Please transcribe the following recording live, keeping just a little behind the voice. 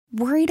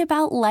Worried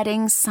about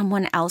letting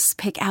someone else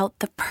pick out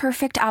the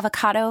perfect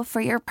avocado for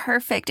your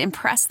perfect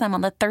impress them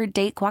on the third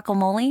date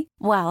guacamole?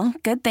 Well,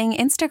 good thing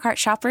Instacart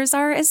shoppers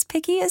are as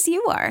picky as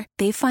you are.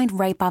 They find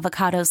ripe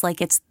avocados like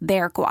it's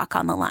their guac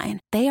on the line.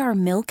 They are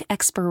milk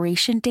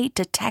expiration date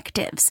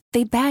detectives.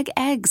 They bag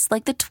eggs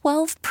like the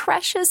 12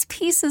 precious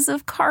pieces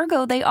of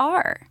cargo they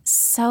are.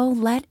 So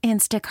let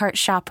Instacart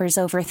shoppers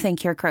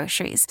overthink your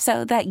groceries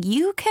so that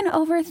you can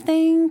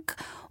overthink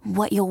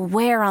what you'll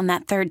wear on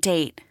that third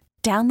date.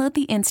 Download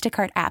the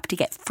Instacart app to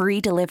get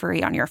free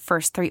delivery on your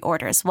first 3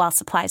 orders while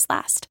supplies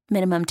last.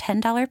 Minimum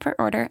 $10 per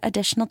order.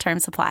 Additional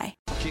terms apply.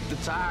 Kick the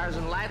tires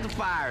and light the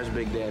fires,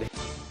 Big Daddy.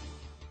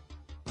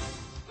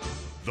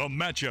 The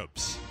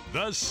matchups,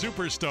 the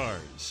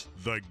superstars,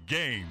 the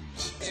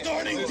games.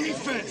 Starting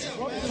defense,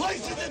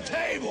 place at the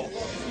table.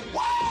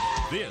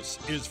 This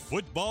is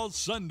Football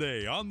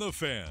Sunday on The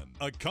Fan,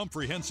 a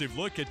comprehensive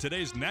look at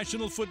today's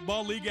National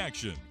Football League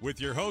action with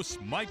your hosts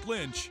Mike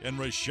Lynch and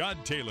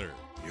Rashad Taylor.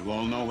 You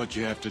all know what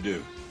you have to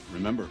do.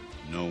 Remember,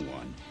 no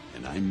one,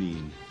 and I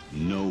mean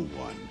no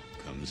one,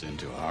 comes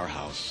into our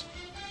house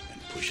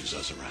and pushes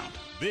us around.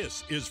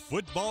 This is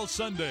Football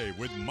Sunday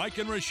with Mike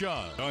and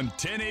Rashad on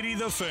 1080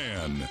 The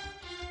Fan.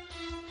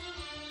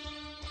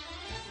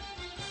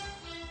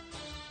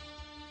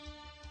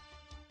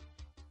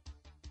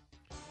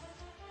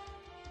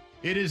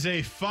 It is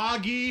a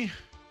foggy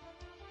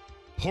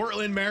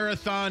Portland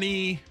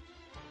Marathon-y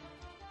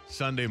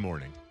Sunday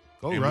morning.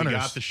 Go and Runners. We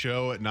got the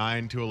show at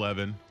 9 to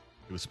 11.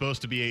 It was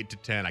supposed to be 8 to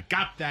 10. I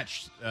got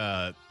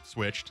that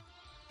switched.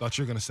 Thought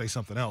you were going to say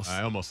something else.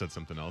 I almost said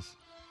something else.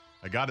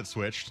 I got it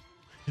switched.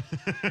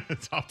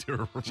 It's off to a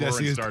roaring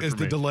Jesse, start is for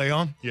the me. delay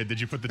on? Yeah,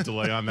 did you put the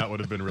delay on? That would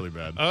have been really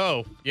bad.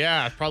 Oh,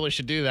 yeah, I probably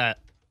should do that.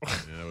 Yeah,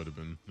 that would have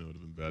been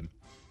bad.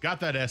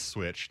 Got that S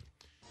switched.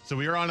 So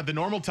we are on at the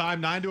normal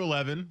time, 9 to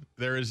 11.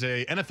 There is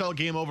a NFL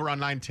game over on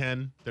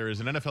 9:10. There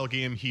is an NFL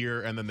game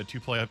here, and then the 2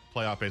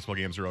 playoff baseball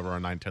games are over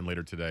on 9:10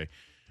 later today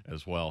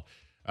as well.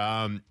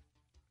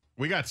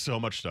 We got so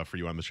much stuff for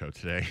you on the show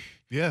today.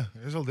 Yeah,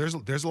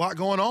 there's a lot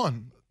going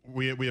on.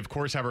 We of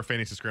course have our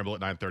fantasy scramble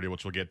at 9:30,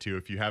 which we'll get to.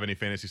 If you have any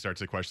fantasy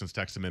starts or questions,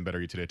 text them in. Better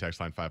You Today text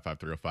line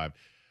 55305.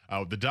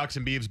 The Ducks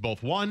and Beavs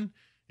both won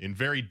in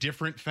very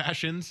different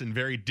fashions, in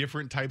very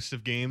different types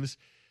of games.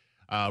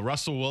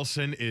 Russell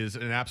Wilson is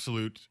an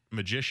absolute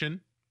magician.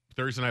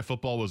 Thursday Night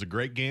Football was a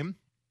great game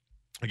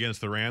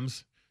against the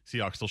Rams.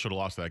 Seahawks still should have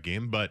lost that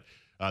game, but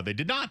they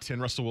did not,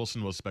 and Russell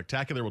Wilson was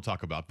spectacular. We'll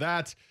talk about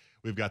that.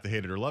 We've got the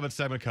Hate It or Love It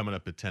segment coming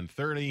up at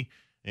 10:30,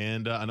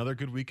 and another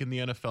good week in the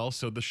NFL.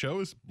 So the show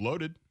is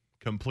loaded,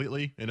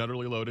 completely and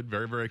utterly loaded.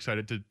 Very, very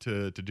excited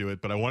to do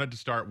it. But I wanted to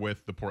start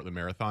with the Portland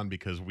Marathon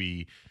because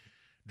we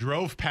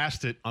drove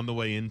past it on the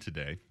way in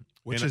today.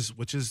 Which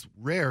is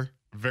rare.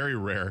 Very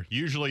rare.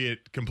 Usually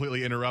it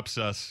completely interrupts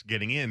us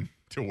getting in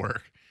to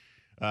work.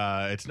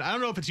 I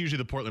don't know if it's usually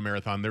the Portland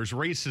Marathon. There's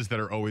races that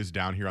are always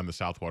down here on the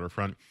South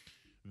Waterfront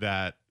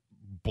that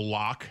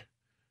block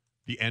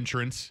the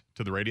entrance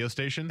to the radio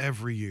station.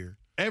 Every year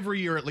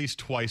At least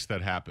twice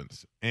that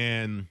happens.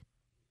 And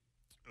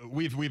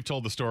we've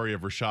told the story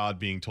of Rashad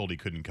being told he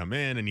couldn't come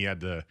in and he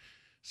had to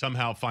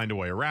somehow find a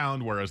way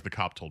around, whereas the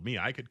cop told me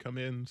I could come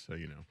in. So,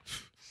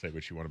 say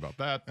what you want about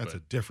that. That's a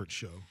different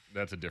show.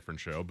 That's a different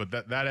show. But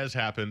that has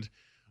happened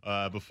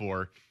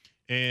before.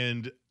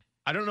 And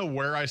I don't know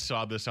where I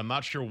saw this. I'm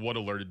not sure what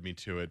alerted me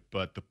to it,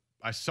 but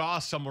I saw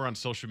somewhere on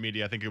social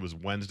media, I think it was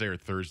Wednesday or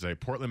Thursday,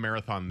 Portland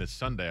Marathon this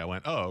Sunday. I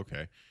went, oh,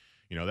 okay.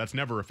 That's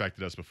never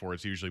affected us before.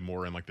 It's usually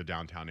more in like the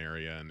downtown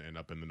area and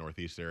up in the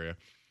Northeast area.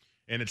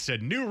 And it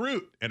said new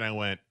route. And I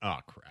went, oh,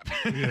 crap.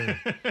 Yeah.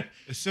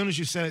 As soon as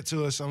you sent it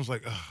to us, I was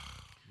like, oh,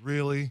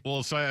 really?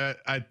 Well, so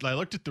I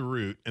looked at the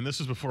route, and this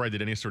was before I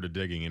did any sort of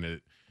digging in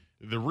it.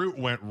 The route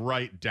went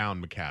right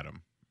down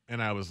Macadam.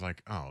 And I was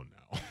like, oh,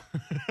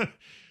 no.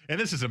 And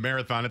this is a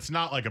marathon. It's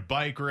not like a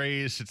bike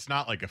race. It's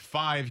not like a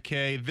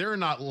 5K. They're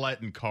not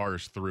letting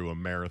cars through a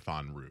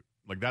marathon route.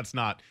 Like, that's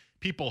not –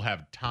 people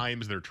have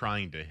times they're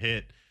trying to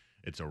hit.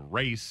 It's a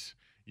race.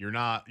 You're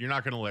not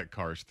going to let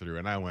cars through.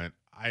 And I went,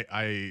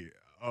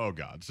 oh,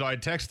 God. So I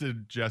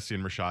texted Jesse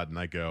and Rashad, and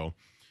I go,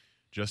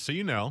 just so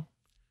you know,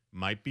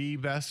 might be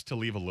best to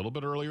leave a little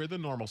bit earlier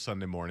than normal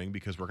Sunday morning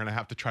because we're going to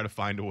have to try to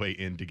find a way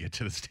in to get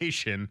to the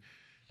station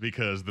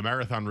because the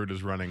marathon route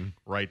is running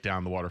right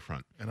down the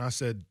waterfront. And I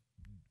said,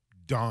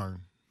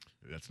 darn.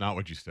 That's not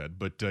what you said,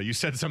 but you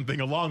said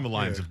something along the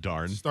lines of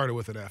darn. Started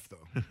with an F,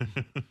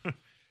 though.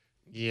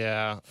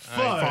 Yeah,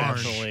 Fudge. I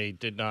actually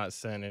did not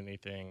send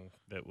anything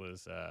that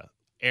was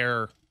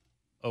air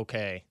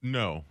okay.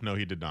 No,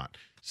 he did not.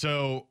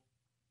 So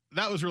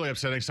that was really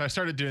upsetting. So I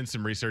started doing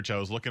some research. I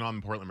was looking on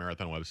the Portland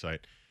Marathon website,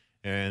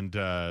 and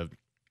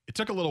it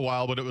took a little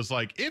while, but it was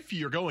like, if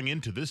you're going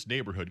into this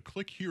neighborhood,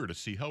 click here to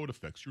see how it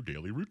affects your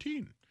daily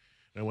routine.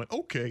 And I went,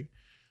 okay.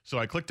 So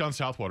I clicked on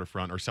South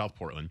Waterfront or South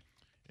Portland,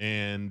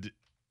 and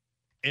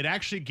it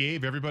actually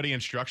gave everybody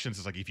instructions.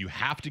 It's like, if you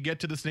have to get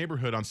to this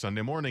neighborhood on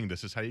Sunday morning,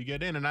 this is how you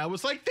get in. And I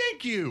was like,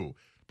 thank you,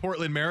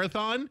 Portland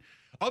Marathon.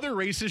 Other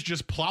races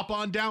just plop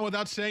on down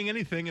without saying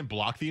anything and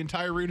block the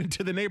entire route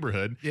into the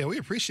neighborhood. Yeah, we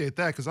appreciate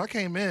that because I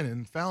came in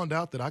and found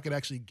out that I could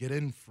actually get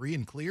in free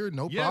and clear,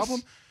 no Yes.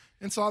 problem.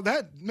 And saw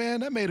that, man,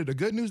 that made it a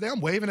good news day.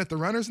 I'm waving at the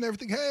runners and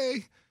everything.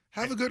 Hey,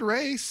 have a good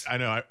race. I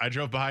know. I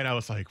drove by and I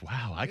was like,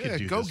 wow, I could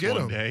do go this get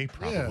one 'em. day.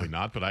 Probably Yeah.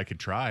 not, but I could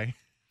try.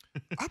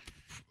 I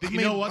You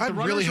mean, know what? The I'd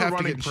runners really are have to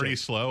running get in pretty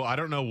shape. slow. I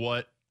don't know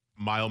what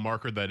mile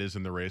marker that is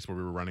in the race where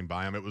we were running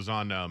by them. It was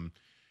on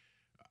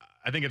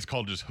I think it's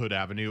called just Hood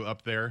Avenue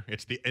up there.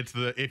 It's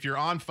the if you're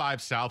on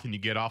 5 South and you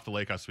get off the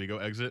Lake Oswego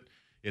exit,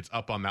 it's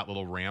up on that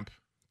little ramp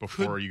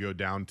before you go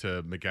down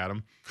to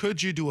McAdam.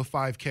 Could you do a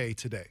 5K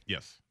today?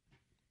 Yes.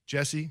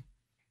 Jesse?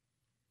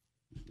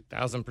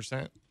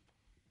 1,000%.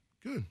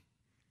 Good.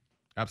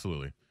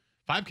 Absolutely.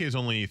 5K is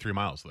only 3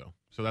 miles though.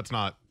 So that's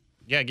not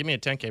Yeah, give me a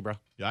 10K, bro.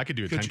 Yeah, I could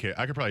do a Could 10K.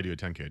 I could probably do a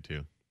 10K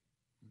too.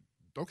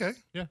 Okay.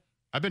 Yeah.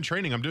 I've been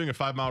training. I'm doing a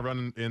 5-mile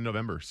run in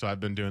November, so I've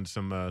been doing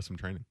some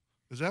training.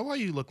 Is that why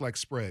you look like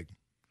Sprague?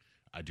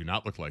 I do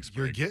not look like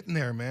You're Sprague. getting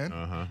there, man.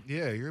 Uh-huh.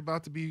 Yeah, you're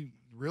about to be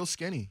real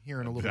skinny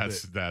here in a little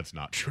bit. That's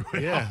not true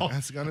at Yeah, all.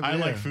 that's gonna be I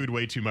like there. food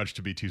way too much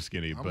to be too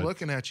skinny. I'm but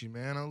looking at you,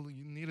 man.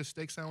 You need a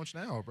steak sandwich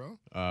now, bro.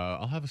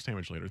 I'll have a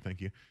sandwich later, thank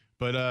you.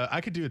 But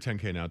I could do a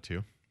 10K now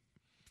too.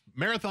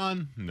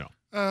 Marathon, no.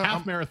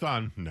 Half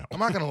marathon, no. I'm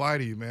not gonna lie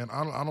to you, man.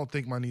 I don't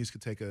think my knees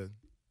could take a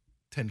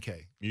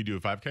 10K. You do a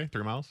 5K,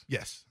 3 miles,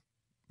 Yes.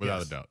 without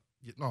Yes. a doubt,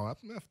 No,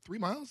 3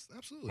 miles,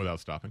 absolutely. without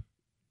stopping.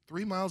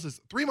 3 miles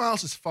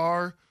is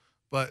far,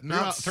 but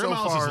not 3 so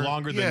miles far. is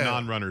longer than Yeah.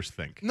 non-runners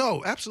think,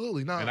 No,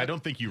 absolutely not. and I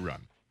don't think you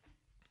run.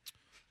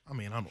 I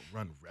mean, I don't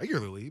run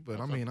regularly, but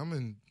I mean, I'm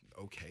in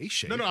okay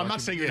shape. No, I I'm not can-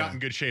 saying you're yeah. not in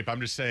good shape. I'm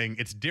just saying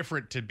it's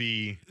different to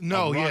be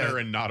No, a runner yeah.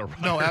 and not a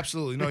runner. No,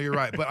 absolutely. No, you're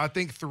right. But I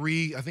think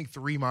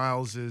 3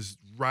 miles is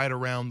right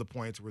around the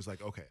point where it's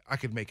like, okay, I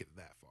could make it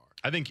that far.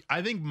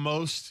 I think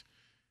most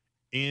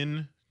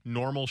in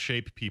normal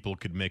shape people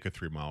could make a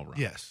 3-mile run.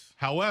 Yes.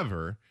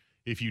 However,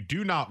 if you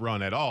do not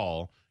run at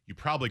all, you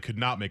probably could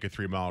not make a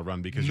 3-mile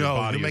run because your No,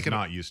 body you'll is make it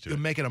not used to You'll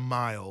it. make it a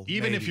mile.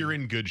 Even if maybe. you're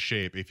in good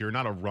shape, if you're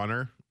not a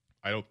runner,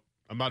 I'm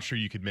not sure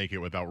you could make it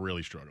without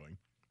really struggling.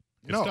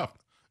 It's tough.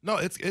 No,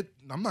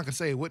 I'm not gonna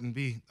say it wouldn't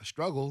be a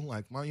struggle.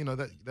 Like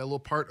that little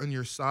part on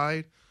your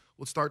side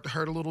would start to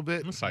hurt a little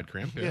bit. A side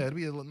cramp. Yeah, it'd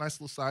be a nice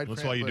little side.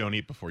 That's cramp, why you but- don't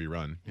eat before you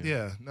run.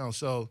 Yeah. No.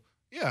 So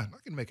yeah, I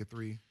can make it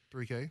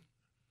 3K.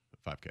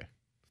 5K.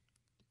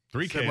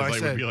 3K Said what I would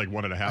said. be like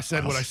 1.5 I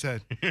said what I miles.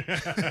 said.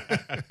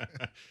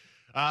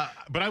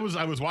 But I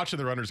was watching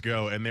the runners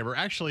go, and they were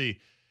actually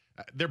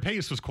their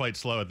pace was quite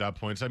slow at that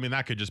point. So I mean,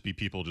 that could just be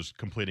people just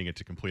completing it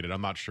to complete it.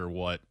 I'm not sure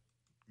what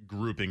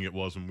grouping it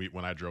was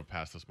when I drove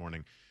past this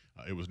morning.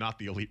 It was not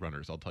the elite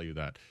runners, I'll tell you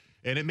that.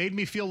 And it made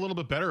me feel a little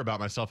bit better about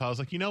myself. I was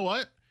like, you know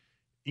what?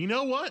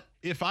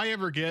 If I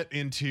ever get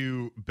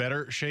into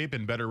better shape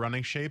and better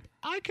running shape,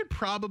 I could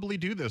probably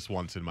do this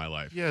once in my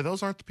life. Yeah,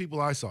 those aren't the people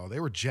I saw. They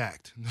were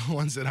jacked. The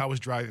ones that I was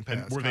driving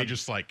And past. were they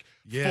just like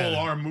Yeah. full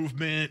arm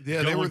movement?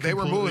 Yeah, they were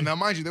completely- moving. Now,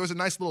 mind you, there was a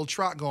nice little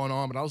trot going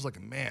on, but I was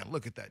looking, man,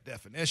 look at that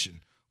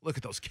definition. Look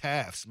at those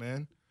calves,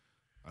 man.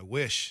 I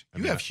wish.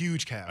 You have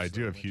huge calves. I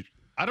do though, have man. huge.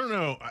 I don't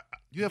know.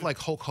 You have like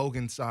Hulk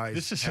Hogan size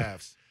This is-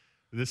 calves.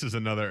 This is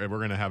another. We're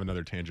going to have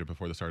another tangent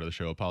before the start of the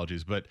show.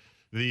 Apologies, but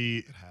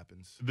It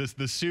happens.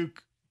 the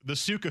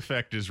Souk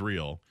effect is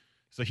real.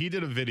 So he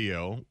did a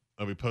video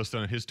we posted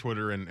on his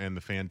Twitter and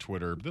the fan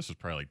Twitter. This was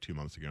probably like 2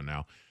 months ago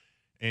now,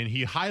 and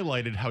he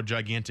highlighted how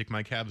gigantic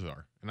my calves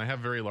are, and I have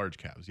very large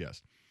calves.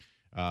 Yes,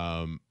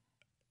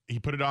 he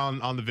put it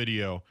on the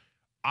video.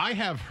 I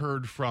have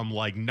heard from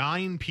like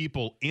 9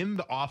 people in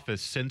the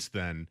office since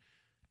then,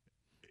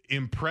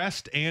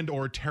 impressed and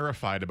or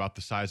terrified about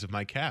the size of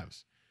my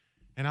calves.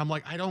 And I'm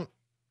like,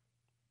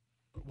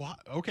 what?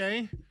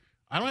 Okay.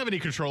 I don't have any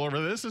control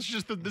over this. It's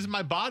just that this is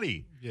my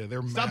body. Yeah,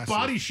 they're Stop massive.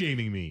 body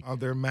shaming me. Oh,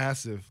 they're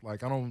massive.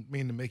 Like, I don't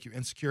mean to make you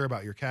insecure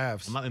about your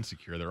calves. I'm not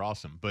insecure. They're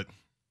awesome. But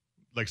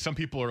like some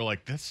people are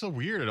like, that's so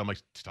weird. And I'm like,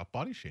 stop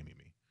body shaming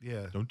me.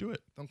 Yeah. Don't do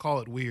it. Don't call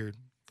it weird.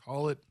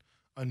 Call it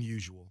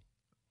unusual.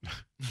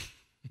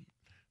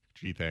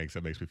 Gee, thanks.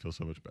 That makes me feel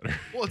so much better.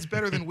 Well, it's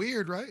better than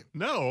weird, right?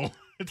 No,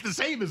 it's the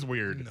same as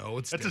weird. No,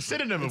 it's That's different. a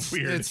synonym of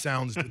weird. It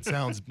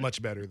sounds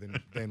much better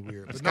than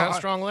weird. It's But got no,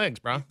 strong legs,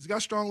 bro. He's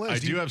got strong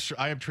legs.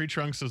 I have tree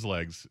trunks as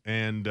legs,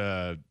 and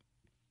I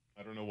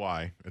don't know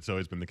why. It's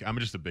always been the case. I'm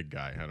just a big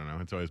guy. I don't know.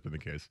 It's always been the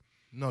case.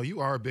 No, you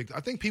are a big. I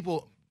think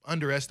people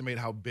underestimate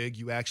how big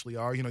you actually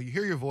are. You know, you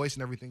hear your voice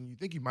and everything. You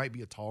think you might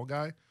be a tall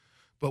guy,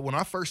 but when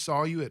I first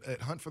saw you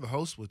at Hunt for the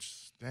Host,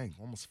 which dang,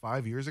 almost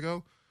 5 years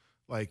ago,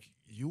 like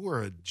you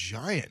were a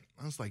giant.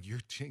 I was like,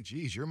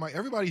 geez, you're my.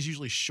 Everybody's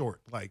usually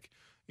short. Like,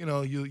 you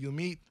know, you'll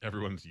meet.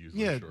 Everyone's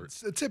usually Yeah, short.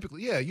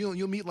 typically, yeah.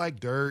 You'll meet like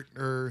Dirt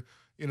or.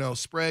 You know,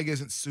 Sprague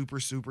isn't super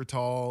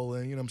tall,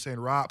 and you know what I'm saying,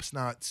 Rop's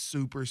not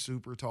super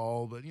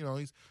tall, but you know,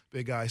 he's a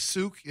big guy.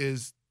 Souk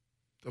is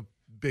a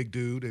big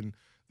dude, and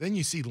then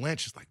you see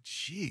Lynch, it's like,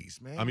 geez,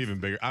 man. I'm even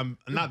bigger. I'm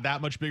not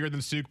that much bigger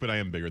than Souk, but I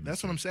am bigger than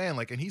That's Souk. what I'm saying.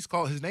 Like, and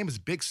his name is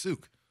Big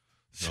Souk.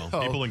 Well,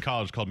 So, people in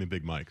college called me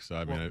Big Mike, so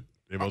I mean,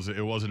 It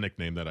was a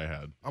nickname that I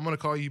had. I'm going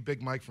to call you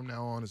Big Mike from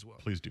now on as well.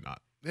 Please do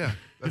not. Yeah,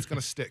 that's going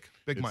to stick.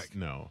 Big Mike.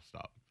 No,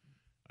 stop.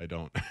 I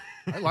don't.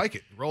 I like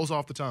it. Rolls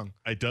off the tongue.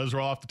 It does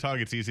roll off the tongue.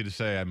 It's easy to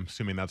say. I'm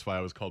assuming that's why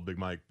I was called Big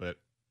Mike. But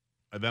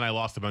then I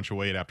lost a bunch of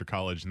weight after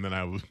college, and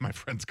then my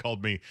friends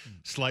called me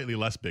slightly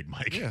less Big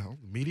Mike. Yeah,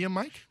 medium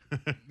Mike.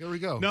 There we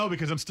go. No,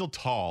 because I'm still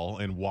tall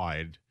and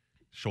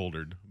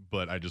wide-shouldered,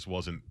 but I just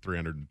wasn't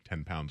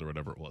 310 pounds or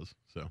whatever it was.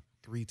 So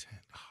 310.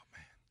 Oh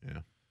man.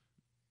 yeah,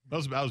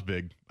 that was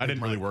big. I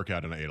didn't really work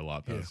out, and I ate a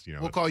lot. That's,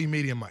 We'll call you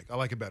Medium Mike. I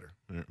like it better.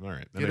 All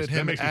right. Get at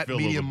him at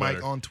Medium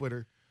Mike on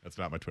Twitter. That's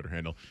not my Twitter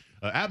handle.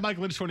 At Mike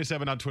Lynch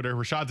 27 on Twitter.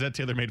 Rashad's at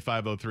TaylorMade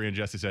 503 and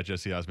Jesse's at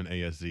Jesse Osmond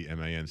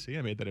ASZMANC.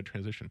 I made that a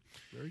transition.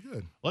 Very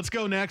good. Let's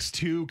go next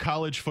to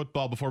college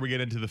football before we get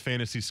into the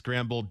fantasy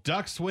scramble.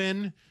 Ducks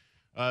win.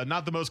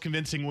 Not the most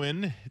convincing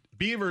win.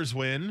 Beavers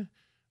win.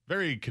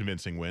 Very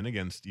convincing win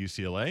against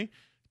UCLA.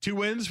 2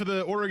 wins for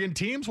the Oregon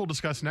teams. We'll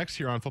discuss next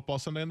here on Football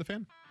Sunday on the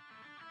Fan.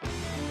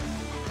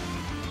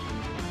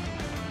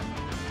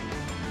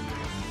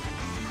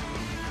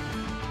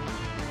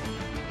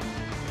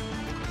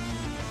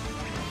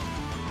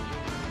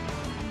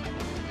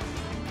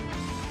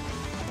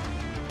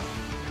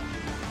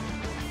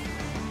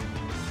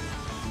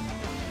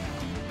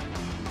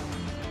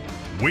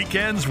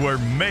 Weekends were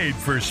made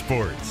for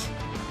sports.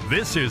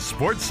 This is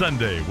Sports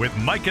Sunday with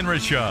Mike and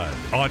Rashad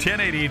on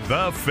 1080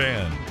 The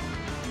Fan.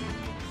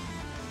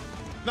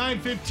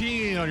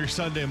 9:15 on your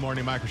Sunday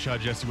morning. Mike, Rashad,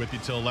 Jesse with you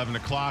till 11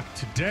 o'clock.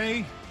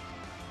 Today,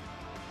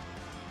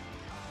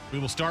 we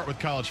will start with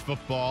college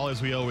football,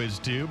 as we always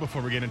do,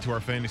 before we get into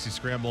our fantasy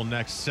scramble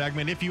next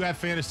segment. If you have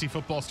fantasy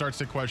football start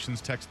set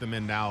questions, text them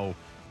in now.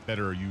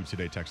 Better are you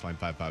today, text line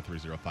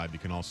 55305. You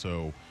can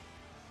also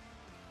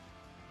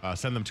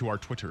send them to our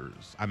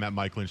Twitters. I'm at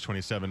Mike Lynch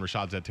 27.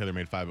 Rashad's at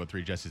TaylorMade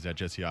 503. Jesse's at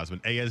Jesse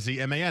Osmond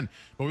ASZMAN.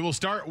 But we will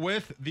start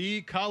with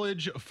the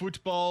college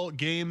football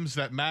games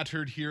that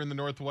mattered here in the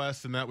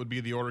Northwest, and that would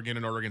be the Oregon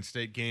and Oregon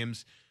State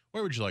games.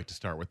 Where would you like to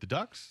start, with the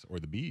Ducks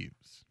or the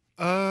Beavs?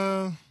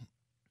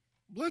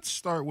 Let's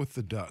start with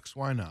the Ducks.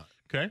 Why not?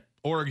 Okay.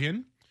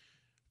 Oregon,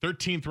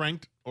 13th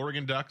ranked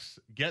Oregon Ducks,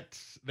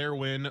 gets their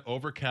win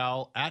over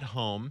Cal at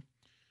home.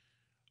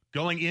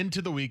 Going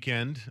into the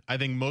weekend, I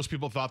think most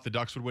people thought the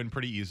Ducks would win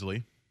pretty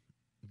easily.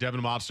 Devin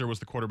Motzer was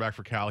the quarterback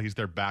for Cal. He's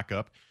their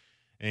backup.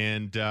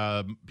 And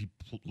he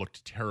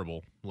looked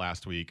terrible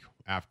last week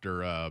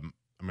after, I'm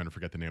going to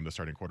forget the name of the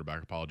starting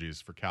quarterback,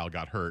 apologies, for Cal,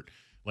 got hurt,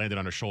 landed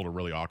on his shoulder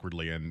really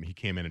awkwardly, and he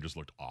came in and just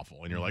looked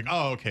awful. And you're like,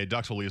 oh, okay,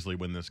 Ducks will easily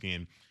win this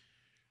game.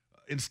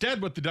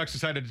 Instead, what the Ducks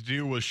decided to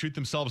do was shoot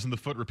themselves in the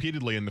foot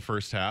repeatedly in the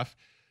first half.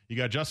 You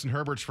got Justin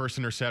Herbert's first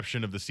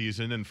interception of the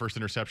season and first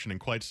interception in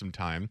quite some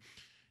time.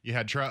 You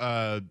had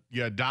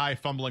Dye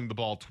fumbling the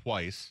ball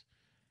twice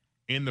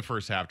in the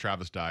first half,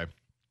 Travis Dye.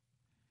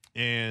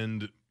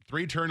 And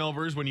 3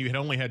 turnovers when you had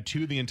only had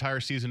 2 the entire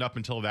season up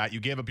until that. You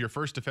gave up your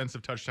first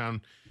defensive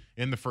touchdown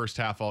in the first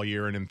half all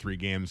year, and in 3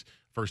 games,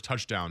 first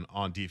touchdown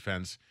on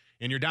defense.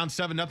 And you're down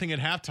 7-0 at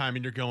halftime,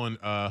 and you're going,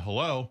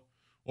 hello,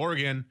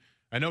 Oregon.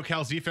 I know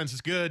Cal's defense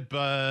is good,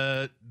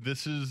 but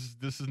this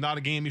is not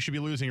a game you should be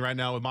losing right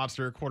now with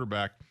Motzer at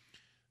quarterback.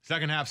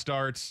 Second half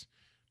starts.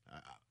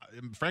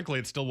 Frankly,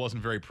 it still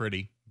wasn't very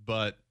pretty,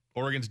 but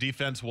Oregon's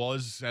defense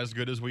was as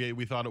good as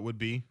we thought it would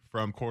be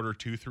from quarter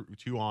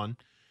 2 on.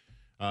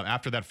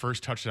 After that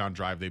first touchdown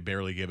drive, they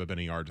barely gave up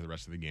any yards the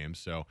rest of the game.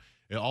 So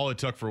all it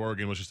took for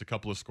Oregon was just a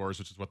couple of scores,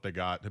 which is what they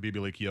got. Habibi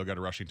Likio got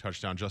a rushing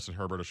touchdown. Justin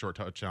Herbert, a short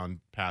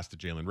touchdown pass to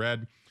Jalen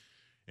Redd,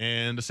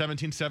 and a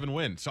 17-7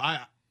 win. So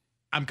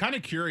I'm kind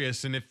of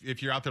curious, and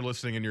if you're out there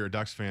listening and you're a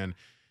Ducks fan,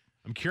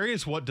 I'm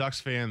curious what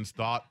Ducks fans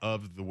thought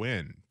of the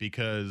win,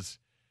 because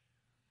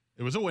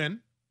it was a win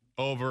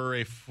over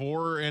a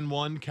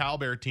 4-1 Cal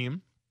Bear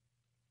team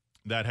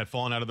that had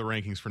fallen out of the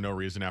rankings for no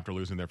reason after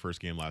losing their first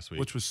game last week.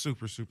 Which was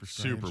super strange.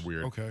 Super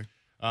weird. Okay.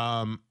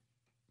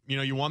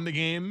 You won the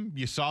game.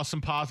 You saw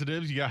some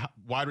positives. You got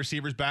wide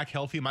receivers back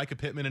healthy. Micah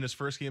Pittman in his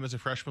first game as a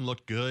freshman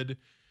looked good.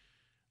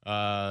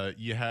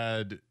 You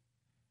had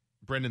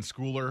Brendan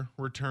Schooler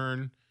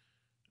return.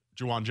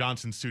 Juwan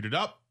Johnson suited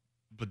up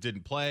but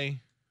didn't play.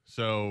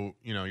 So,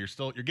 you're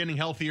getting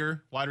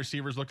healthier. Wide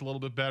receivers looked a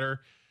little bit better.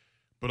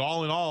 But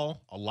all in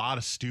all, a lot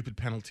of stupid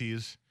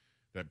penalties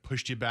that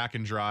pushed you back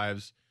in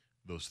drives.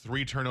 Those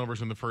 3 turnovers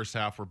in the first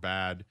half were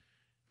bad.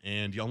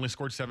 And you only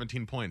scored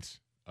 17 points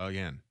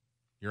again.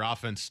 Your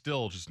offense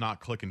still just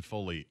not clicking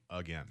fully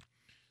again.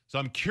 So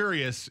I'm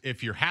curious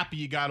if you're happy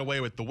you got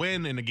away with the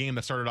win in a game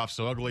that started off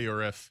so ugly,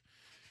 or if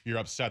you're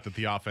upset that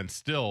the offense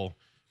still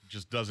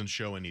just doesn't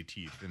show any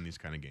teeth in these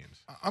kind of games.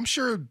 I'm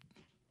sure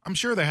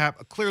they're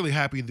clearly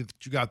happy that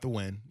you got the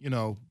win,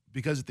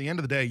 because at the end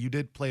of the day, you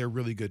did play a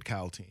really good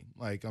Cal team.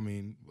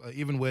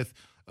 Even with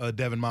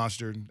Devin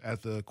Mostert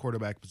at the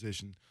quarterback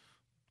position,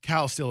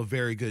 Cal's still a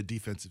very good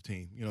defensive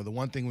team. The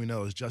one thing we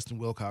know is Justin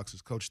Wilcox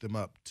has coached them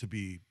up to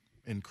be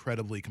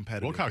incredibly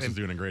competitive. Wilcox is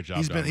doing a great job.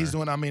 He's doing.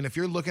 If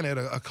you're looking at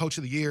a Coach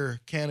of the Year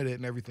candidate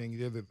and everything,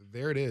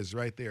 there it is,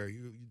 right there.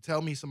 You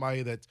tell me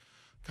somebody that's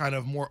kind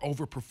of more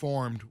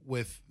overperformed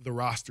with the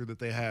roster that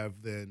they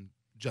have than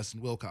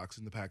Justin Wilcox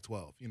in the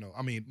Pac-12. You know,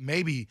 I mean,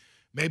 maybe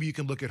you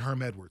can look at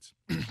Herm Edwards.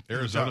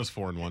 Arizona's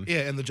 4-1.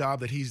 Yeah, and the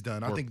job that he's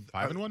done. I think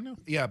 5-1 now.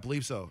 Yeah, I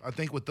believe so. I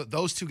think with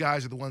those two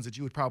guys are the ones that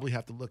you would probably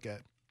have to look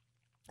at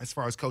as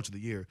far as coach of the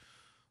year.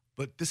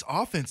 But this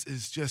offense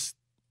is just,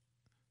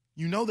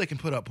 you know, they can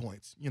put up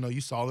points. You know, you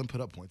saw them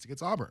put up points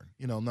against Auburn.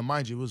 You know, now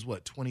mind you, it was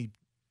what,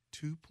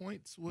 22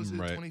 points? Was it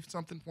Right.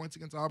 20-something points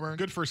against Auburn?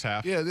 Good first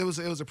half. Yeah, it was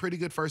a pretty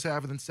good first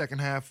half, and then second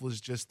half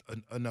was just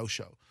a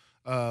no-show.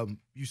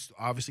 You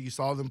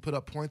saw them put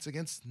up points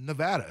against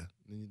Nevada,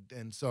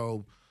 and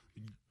so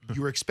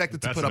you were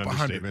expected to That's put an up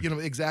 100. understatement. You know,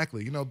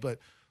 exactly. You know, but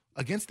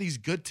against these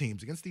good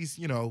teams, against these,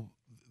 you know,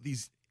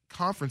 these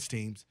conference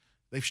teams,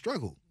 they've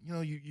struggled. You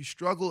know, you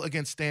struggle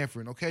against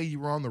Stanford. Okay, you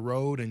were on the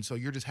road, and so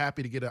you're just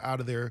happy to get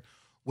out of there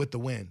with the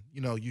win.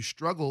 You know, you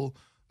struggle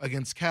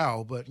against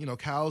Cal, but you know,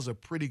 Cal's a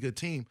pretty good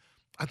team.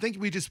 I think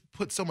we just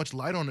put so much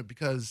light on it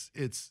because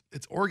it's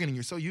Oregon, and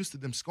you're so used to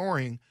them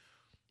scoring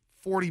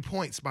 40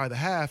 points by the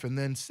half and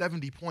then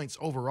 70 points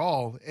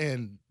overall.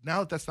 And now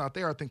that that's not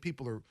there, I think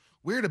people are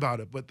weird about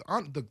it. But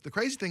the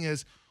crazy thing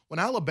is when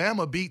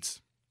Alabama beats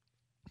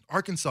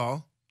Arkansas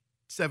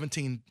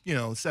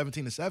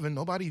 17-7,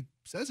 nobody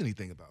says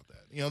anything about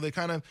that. You know, they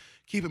kind of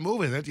keep it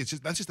moving. That's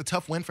just a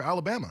tough win for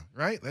Alabama,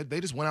 right? They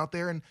just went out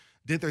there and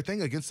did their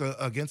thing against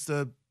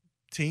a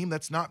team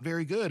that's not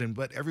very good.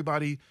 But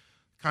everybody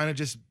kind of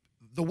just,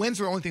 the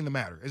wins are the only thing that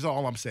matter, is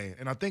all I'm saying.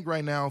 And I think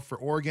right now for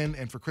Oregon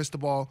and for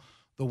Cristobal,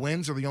 the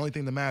wins are the only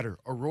thing that matter.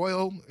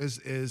 Arroyo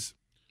is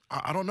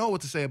I don't know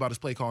what to say about his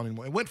play calling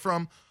anymore. It went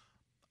from,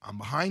 I'm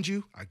behind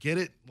you, I get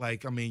it.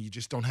 Like, I mean, you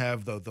just don't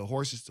have the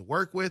horses to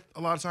work with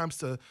a lot of times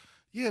to,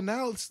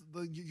 now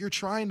you're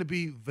trying to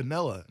be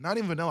vanilla, not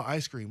even vanilla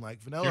ice cream, like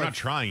vanilla. You're not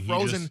trying.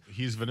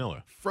 He's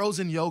vanilla.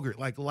 Frozen yogurt,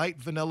 like light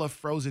vanilla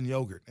frozen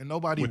yogurt. And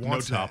nobody With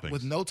wants no that. toppings.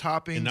 With no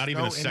toppings. And not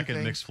even no a second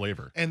anything. mixed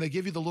flavor. And they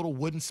give you the little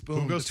wooden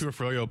spoon. Who goes to a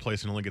froyo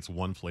place and only gets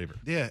one flavor?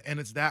 Yeah, and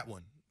it's that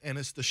one. And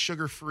it's the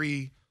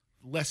sugar-free,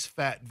 less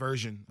fat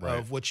version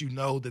of what you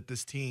know that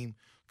this team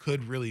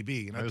could really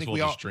be. And I think we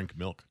all just drink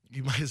milk.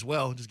 You might as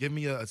well just give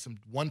me some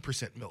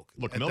 1% milk.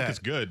 Look, milk is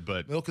good,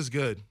 but milk is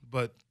good.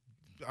 But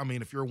I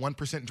mean, if you're a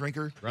 1%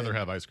 drinker, rather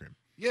have ice cream.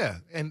 Yeah,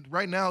 and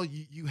right now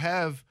you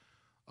have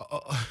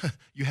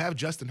you have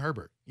Justin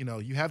Herbert. You know,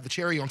 you have the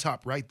cherry on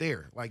top right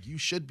there. Like, you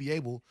should be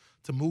able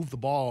to move the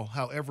ball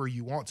however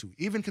you want to,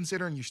 even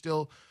considering you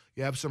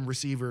have some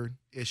receiver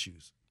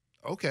issues.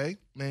 Okay,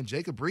 man,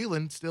 Jacob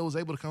Breland still was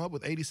able to come up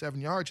with 87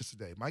 yards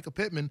yesterday. Micah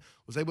Pittman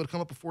was able to come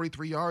up with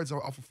 43 yards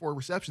off of 4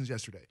 receptions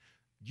yesterday.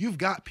 You've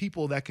got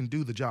people that can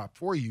do the job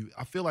for you.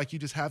 I feel like you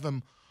just have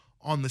him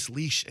on this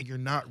leash and you're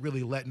not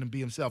really letting him be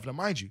himself. Now,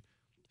 mind you,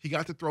 he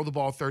got to throw the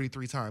ball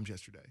 33 times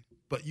yesterday,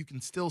 but you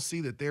can still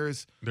see that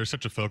there's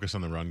such a focus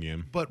on the run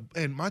game.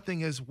 And my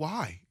thing is,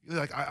 why?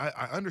 Like,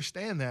 I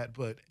understand that,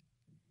 but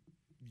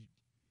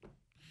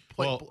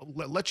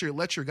let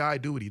your guy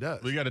do what he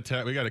does. We got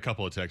a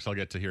couple of texts I'll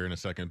get to here in a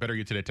second. Better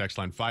You Today text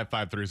line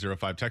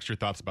 55305. Text your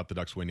thoughts about the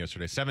Ducks win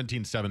yesterday.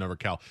 17-7 over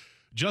Cal.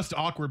 Just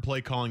awkward play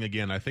calling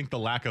again. I think the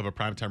lack of a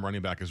primetime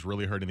running back is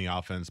really hurting the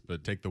offense,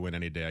 but take the win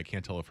any day. I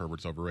can't tell if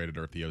Herbert's overrated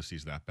or if the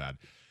OC's that bad.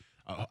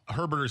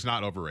 Herbert is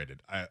not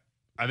overrated.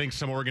 I think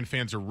some Oregon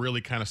fans are really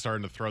kind of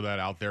starting to throw that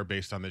out there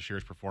based on this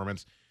year's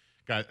performance.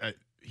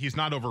 He's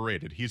not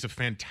overrated. He's a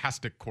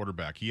fantastic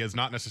quarterback. He has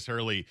not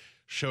necessarily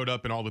showed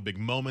up in all the big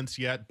moments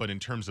yet, but in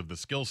terms of the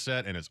skill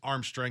set and his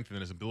arm strength and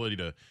his ability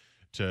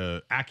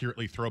to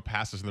accurately throw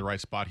passes in the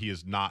right spot, he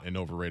is not an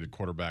overrated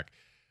quarterback.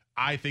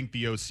 I think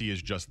the OC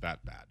is just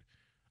that bad.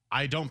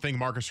 I don't think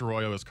Marcus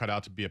Arroyo is cut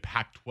out to be a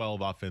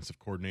Pac-12 offensive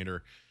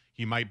coordinator.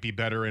 He might be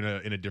better in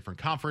a different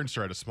conference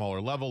or at a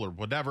smaller level or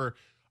whatever.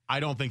 I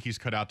don't think he's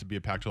cut out to be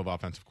a Pac-12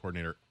 offensive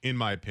coordinator, in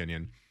my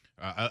opinion.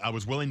 I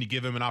was willing to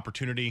give him an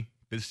opportunity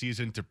this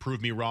season to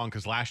prove me wrong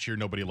because last year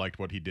nobody liked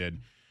what he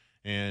did.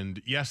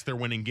 And yes, they're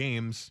winning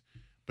games,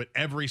 but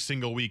every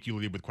single week you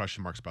leave with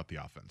question marks about the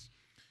offense.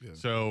 Yeah.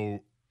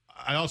 So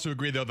I also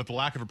agree, though, that the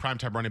lack of a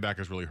primetime running back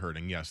is really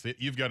hurting. Yes,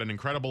 you've got an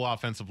incredible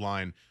offensive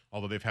line,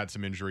 although they've had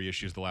some injury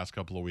issues the last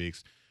couple of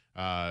weeks.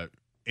 And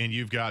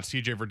you've got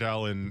C.J.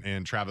 Verdell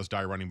and Travis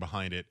Dye running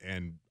behind it,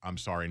 and I'm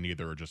sorry,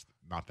 neither are just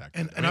not that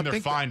good. I mean, they're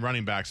fine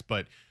running backs,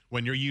 but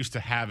when you're used to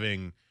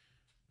having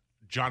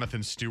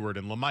Jonathan Stewart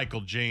and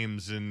LaMichael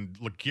James and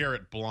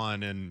LeGarrette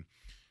Blount and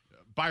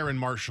Byron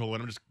Marshall,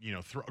 and I'm just,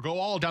 go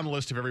all down the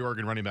list of every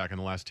Oregon running back in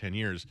the last 10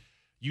 years,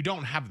 you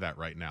don't have that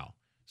right now.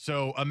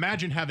 So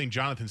imagine having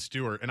Jonathan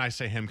Stewart, and I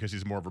say him because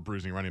he's more of a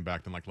bruising running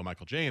back than like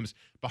LaMichael James,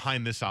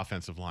 behind this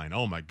offensive line.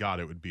 Oh, my God,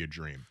 it would be a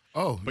dream.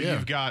 But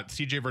you've got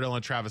C.J. Verdell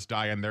and Travis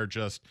Dye, and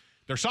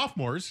they're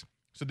sophomores,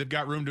 so they've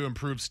got room to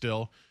improve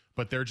still,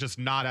 but they're just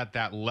not at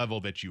that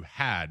level that you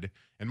had.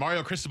 And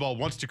Mario Cristobal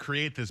wants to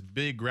create this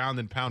big ground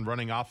and pound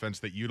running offense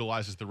that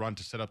utilizes the run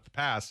to set up the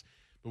pass.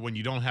 But when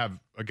you don't have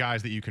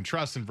guys that you can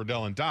trust in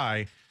Verdell and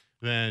Dye,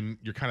 then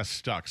you're kind of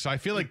stuck. So I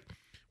feel like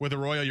with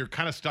Arroyo, you're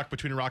kind of stuck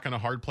between a rock and a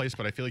hard place,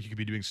 but I feel like you could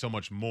be doing so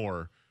much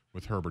more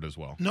with Herbert as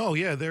well. No,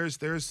 yeah,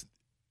 there's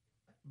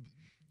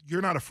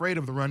you're not afraid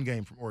of the run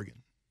game from Oregon.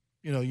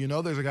 You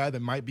know there's a guy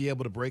that might be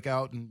able to break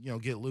out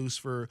and get loose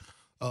for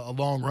a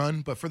long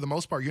run, but for the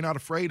most part, you're not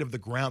afraid of the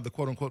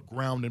quote unquote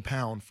ground and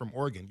pound from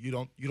Oregon. You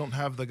don't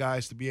have the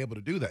guys to be able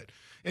to do that.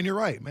 And you're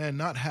right, man.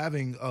 Not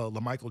having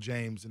LaMichael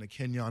James and a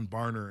Kenyon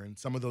Barner and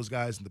some of those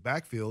guys in the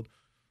backfield,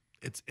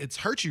 it's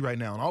hurt you right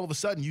now. And all of a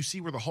sudden, you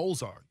see where the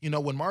holes are.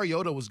 When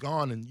Mariota was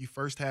gone and you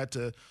first had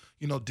to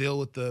deal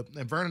with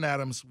and Vernon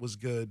Adams was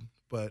good,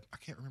 but I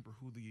can't remember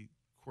who the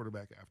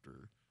quarterback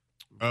after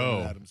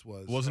Vernon Adams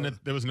was. Wasn't it?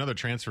 There was another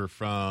transfer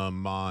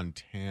from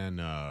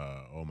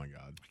Montana. Oh my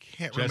God, I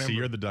can't Jesse, remember.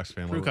 you're the Ducks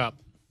fan. Prukop.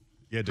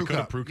 Yeah,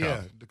 Dakota Prukop.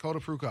 Yeah, Dakota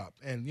Prukop.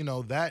 And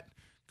that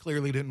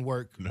clearly didn't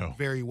work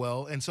very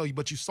well. And so,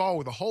 but you saw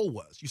where the hole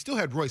was. You still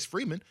had Royce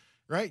Freeman,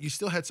 right? You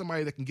still had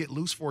somebody that can get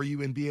loose for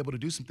you and be able to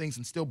do some things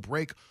and still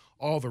break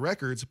all the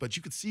records, but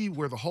you could see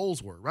where the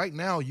holes were. Right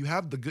now, you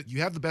have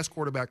the best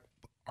quarterback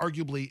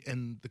arguably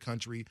in the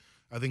country.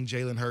 I think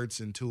Jalen Hurts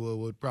and Tua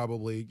would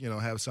probably,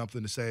 have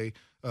something to say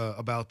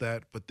about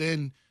that. But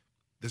then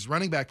this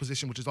running back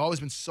position, which has always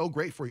been so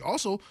great for you.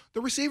 Also,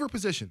 the receiver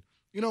position.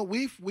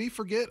 We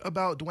forget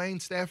about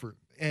Dwayne Stafford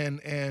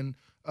and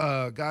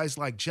guys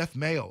like Jeff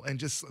Mayo and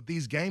just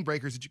these game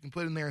breakers that you can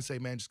put in there and say,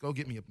 man, just go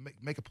get me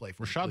make a play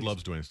for me. Rashad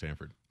loves Dwayne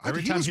Stanford.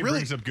 Every time he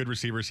brings up good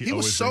receivers, he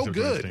always was so brings up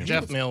good. Dwayne Stanford.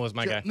 Jeff Mayo was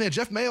my guy. Yeah,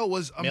 Jeff Mayo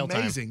was Mail time.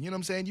 amazing. You know what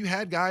I'm saying? You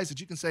had guys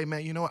that you can say,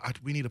 man, you know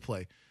what? We need a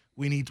play.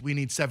 We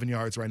need 7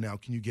 yards right now.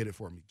 Can you get it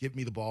for me? Give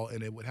me the ball,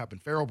 and it would happen.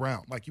 Farrell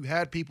Brown. Like, you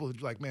had people that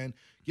were like, man,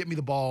 get me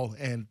the ball,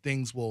 and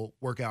things will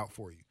work out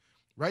for you.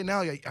 Right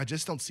now, I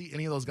just don't see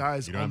any of those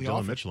guys You don't on have the Dylan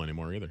offense. Mitchell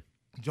anymore either.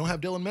 You don't have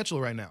Dylan Mitchell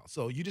right now.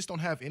 So you just don't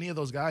have any of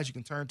those guys you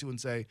can turn to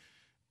and say,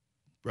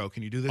 bro,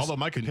 can you do this? Although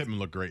Micah Pittman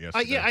looked great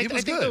yesterday. I He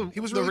was think good. He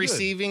was the really good.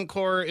 receiving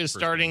core is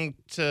starting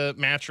to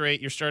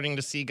maturate. You're starting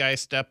to see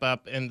guys step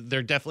up, and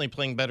they're definitely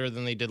playing better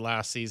than they did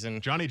last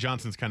season. Johnny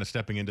Johnson's kind of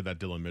stepping into that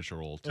Dylan Mitchell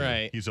role too.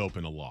 Right. He's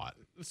open a lot.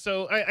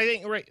 So I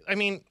think right. I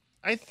mean,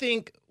 I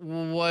think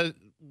what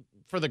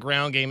for the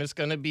ground game is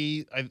going to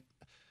be,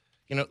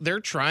 they're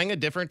trying a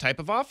different type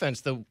of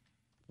offense than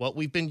what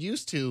we've been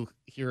used to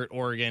here at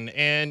Oregon,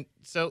 and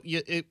so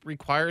it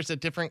requires a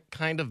different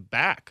kind of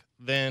back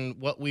than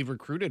what we've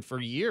recruited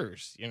for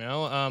years.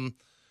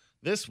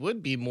 This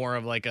would be more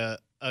of like a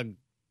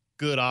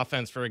good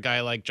offense for a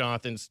guy like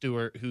Jonathan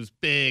Stewart, who's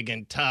big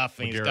and tough,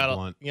 and he's got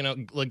Blount.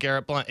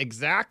 LeGarrette Blount,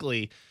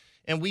 exactly.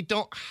 And we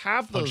don't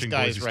have those Punching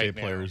guys Boise right State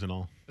now. players and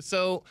all.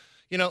 So,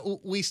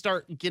 we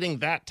start getting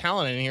that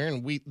talent in here,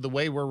 and the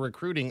way we're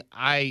recruiting,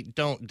 I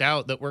don't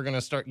doubt that we're going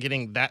to start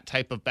getting that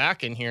type of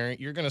back in here.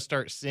 You're going to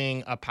start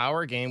seeing a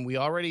power game. We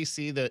already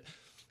see that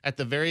at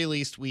the very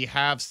least we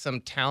have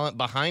some talent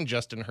behind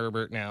Justin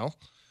Herbert now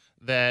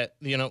that,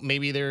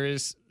 maybe there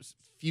is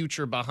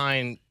future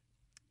behind.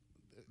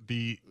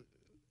 The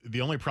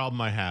only problem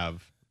I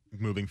have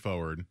moving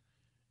forward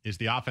is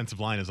the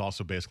offensive line is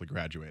also basically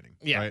graduating.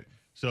 Yeah. Right?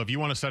 So if you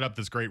want to set up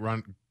this great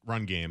run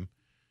game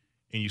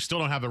and you still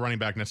don't have the running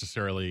back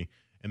necessarily,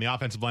 and the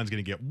offensive line is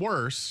going to get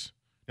worse.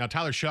 Now,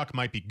 Tyler Shuck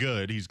might be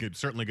good. He's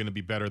certainly going to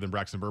be better than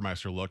Braxton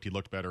Burmeister looked. He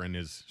looked better in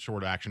his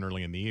short action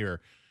early in the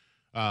year.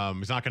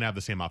 He's not going to have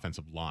the same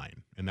offensive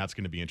line, and that's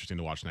going to be interesting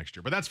to watch next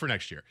year. But that's for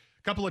next year.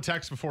 A couple of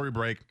texts before we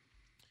break.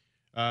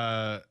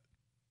 Where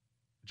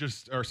did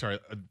it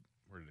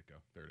go?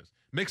 There it is.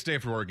 Mixed day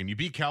for Oregon. You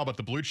beat Cal, but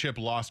the blue chip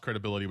lost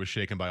credibility was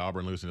shaken by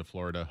Auburn losing to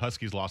Florida.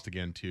 Huskies lost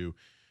again too.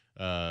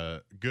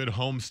 Good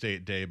home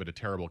state day, but a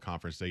terrible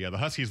conference day. Yeah, the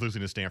Huskies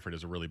losing to Stanford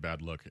is a really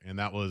bad look, and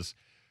that was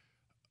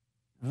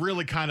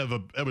really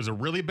it was a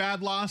really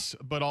bad loss,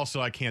 but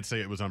also I can't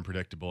say it was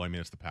unpredictable. I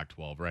mean, it's the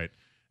Pac-12, right?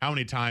 How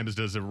many times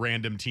does a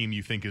random team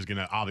you think is going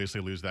to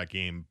obviously lose that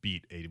game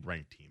beat a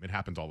ranked team? It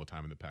happens all the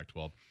time in the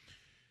Pac-12.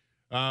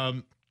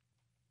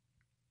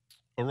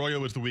 Arroyo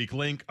was the weak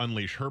link.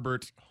 Unleash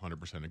Herbert.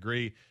 100%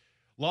 agree.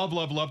 Love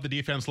the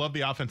defense. Love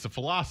the offensive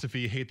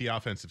philosophy. Hate the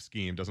offensive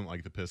scheme. Doesn't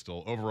like the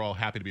pistol. Overall,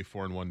 happy to be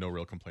 4-1. No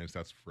real complaints.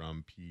 That's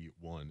from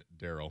P1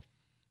 Daryl.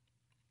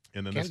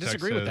 And then Can't this text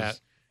disagree with says,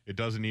 that. it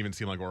doesn't even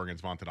seem like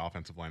Oregon's vaunted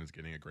offensive line is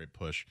getting a great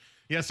push.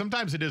 Yeah,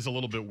 sometimes it is a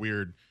little bit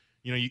weird.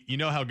 You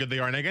know how good they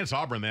are. And against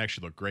Auburn, they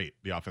actually look great,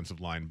 the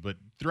offensive line. But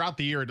throughout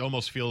the year, it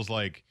almost feels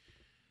like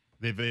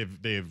they've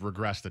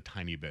regressed a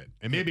tiny bit.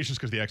 And maybe it's just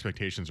because the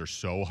expectations are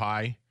so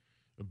high.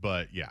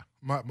 But, yeah.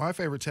 My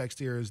favorite text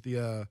here is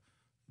the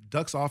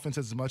Ducks offense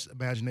has as much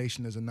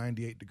imagination as a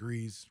 98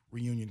 Degrees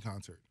reunion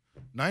concert.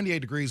 98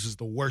 Degrees is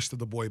the worst of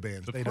the boy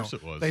bands. Of course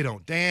it was. They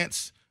don't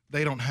dance.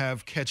 They don't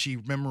have catchy,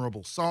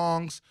 memorable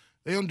songs.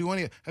 They don't do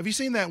any. Have you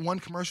seen that one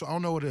commercial? I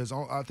don't know what it is.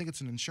 I think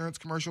it's an insurance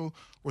commercial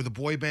where the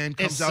boy band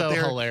comes It's out so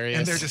there hilarious.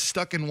 and they're just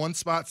stuck in one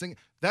spot singing.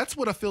 That's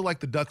what I feel like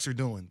the Ducks are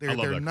doing. I love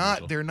that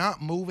commercial. They're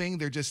not moving.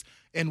 They're just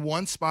in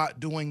one spot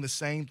doing the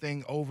same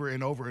thing over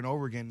and over and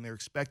over again. And they're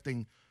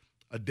expecting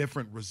a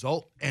different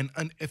result. And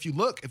if you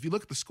look at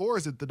the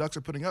scores that the Ducks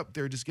are putting up,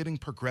 they're just getting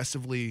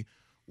progressively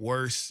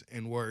worse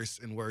and worse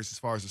and worse as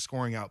far as the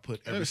scoring output.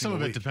 Every Some of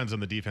single it week. depends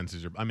on the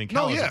defenses. I mean,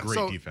 Cal is a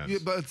great defense. Yeah,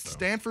 but so.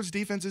 Stanford's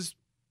defense is,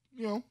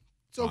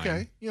 it's okay.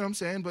 Fine. You know what I'm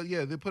saying? But,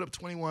 yeah, they put up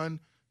 21,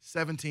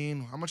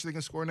 17. How much are they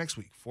going to score next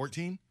week?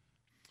 14?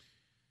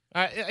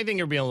 I think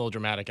you're being a little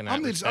dramatic in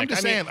that respect.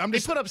 They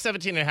put up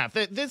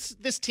 17.5.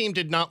 This team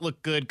did not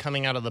look good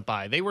coming out of the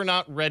bye. They were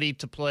not ready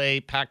to play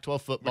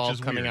Pac-12 football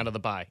coming out of the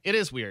bye. It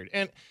is weird.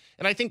 And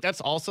I think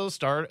that's also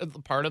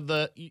part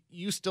of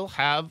you still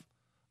have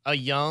a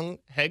young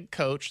head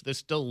coach that's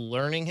still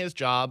learning his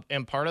job,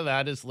 and part of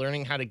that is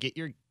learning how to get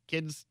your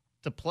kids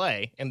to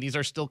play, and these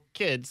are still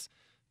kids,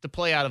 to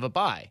play out of a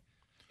bye.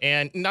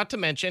 And not to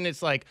mention,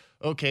 it's like,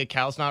 okay,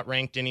 Cal's not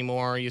ranked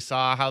anymore. You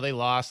saw how they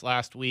lost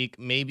last week.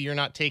 Maybe you're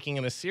not taking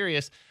them as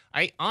serious.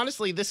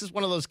 Honestly, this is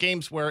one of those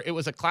games where it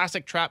was a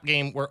classic trap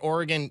game where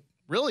Oregon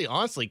really,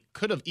 honestly,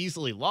 could have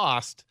easily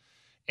lost.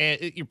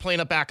 And you're playing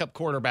a backup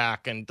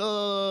quarterback, and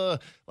the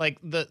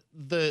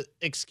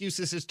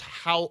excuses as to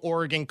how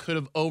Oregon could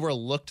have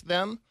overlooked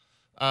them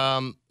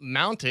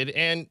mounted.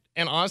 And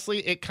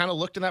honestly, it kind of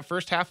looked in that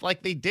first half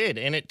like they did.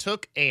 And it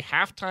took a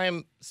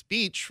halftime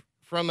speech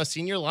from a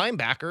senior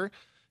linebacker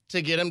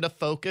to get him to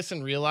focus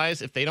and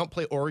realize if they don't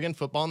play Oregon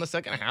football in the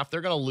second half,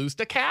 they're going to lose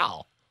to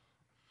Cal.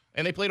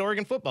 And they played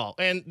Oregon football,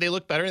 and they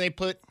looked better, and they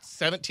put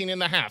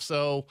 17.5.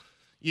 So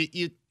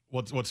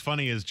What's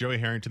funny is Joey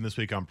Harrington this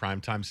week on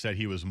Primetime said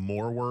he was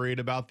more worried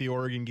about the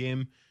Oregon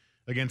game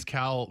against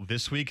Cal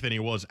this week than he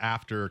was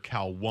after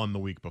Cal won the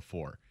week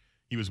before.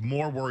 He was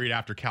more worried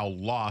after Cal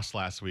lost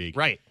last week.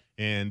 Right.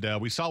 And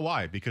we saw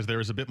why, because there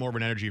was a bit more of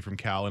an energy from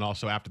Cal, and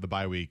also after the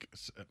bye week.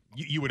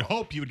 You would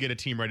hope you would get a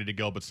team ready to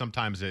go, but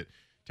sometimes it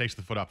takes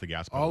the foot off the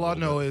gas pedal. All I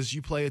know is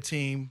you play a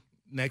team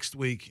next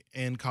week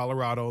in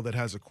Colorado that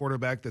has a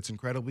quarterback that's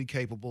incredibly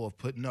capable of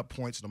putting up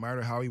points no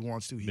matter how he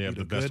wants to. They have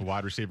the best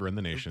wide receiver in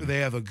the nation.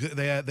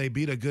 They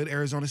beat a good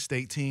Arizona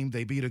State team.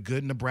 They beat a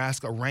good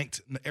Nebraska,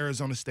 ranked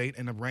Arizona State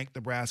and a ranked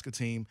Nebraska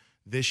team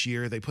this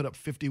year. They put up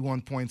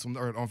 51 points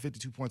on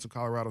 52 points of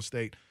Colorado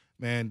State.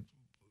 Man,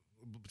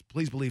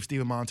 please believe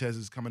Steven Montez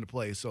is coming to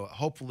play. So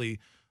hopefully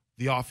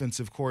the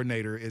offensive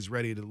coordinator is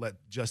ready to let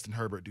Justin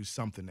Herbert do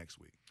something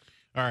next week.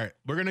 All right,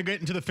 we're going to get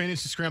into the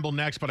fantasy scramble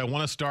next, but I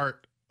want to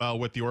start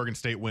with the Oregon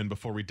State win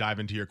before we dive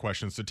into your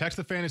questions. So text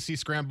the fantasy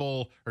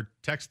scramble or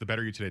text the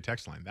Better You Today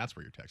text line. That's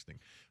where you're texting.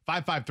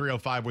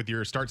 55305 with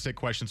your start sit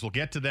questions. We'll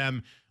get to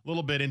them a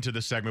little bit into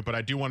the segment, but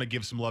I do want to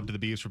give some love to the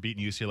Beavs for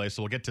beating UCLA.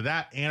 So we'll get to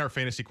that and our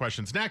fantasy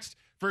questions next.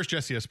 First,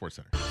 Jesse at Sports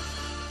Center.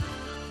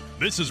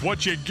 This is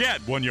what you get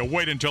when you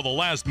wait until the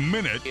last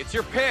minute. It's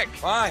your pick.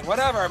 Fine,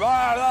 whatever.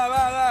 Blah, blah,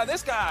 blah, blah.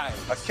 This guy.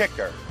 A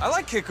kicker. I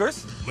like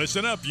kickers.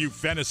 Listen up, you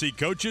fantasy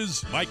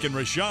coaches. Mike and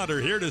Rashad are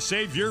here to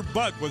save your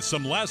butt with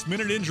some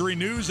last-minute injury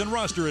news and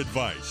roster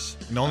advice.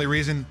 And the only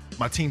reason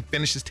my team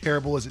finished as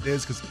terrible as it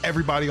is because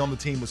everybody on the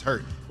team was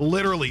hurt.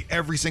 Literally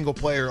every single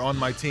player on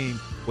my team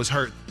was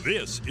hurt.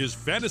 This is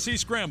Fantasy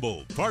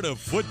Scramble, part of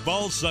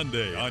Football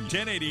Sunday on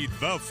 1080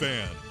 The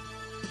Fan.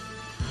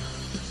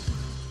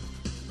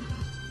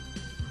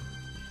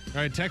 All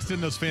right, text in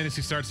those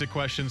fantasy start sit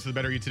questions to the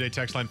Better You Today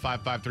text line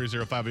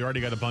 55305. We already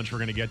got a bunch we're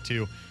going to get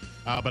to,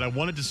 but I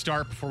wanted to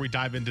start before we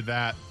dive into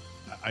that.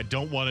 I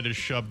don't want to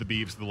shove the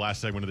Beavs to the last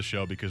segment of the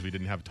show because we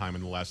didn't have time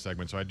in the last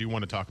segment, so I do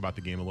want to talk about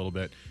the game a little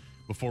bit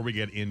before we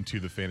get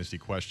into the fantasy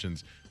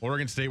questions.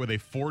 Oregon State with a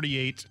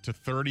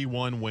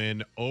 48-31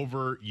 win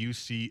over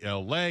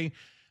UCLA.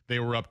 They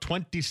were up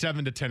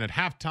 27-10 at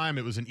halftime.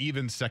 It was an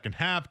even second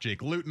half.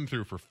 Jake Luton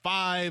threw for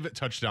 5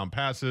 touchdown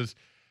passes.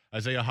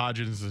 Isaiah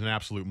Hodgins is an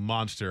absolute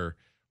monster.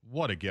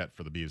 What a get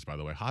for the Beavs, by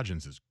the way.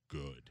 Hodgins is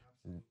good.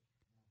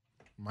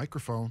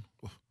 Microphone.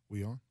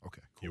 We on?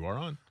 Okay. Cool. You are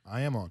on.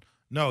 I am on.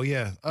 No,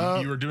 yeah.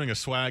 You were doing a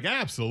swag.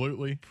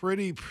 Absolutely.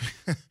 Pretty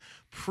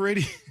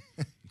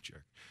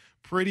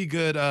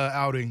good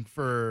outing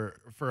for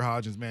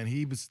Hodgins, man.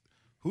 He was,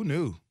 who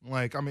knew?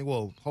 Like, I mean,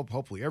 well,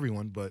 hopefully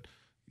everyone, but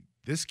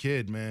this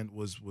kid, man,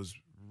 was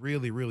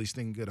really, really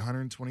stinking good.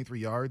 123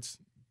 yards,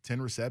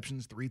 10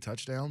 receptions, 3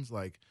 touchdowns.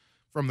 Like,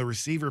 from the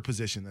receiver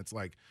position, that's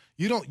like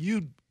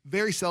you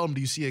very seldom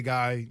do you see a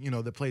guy,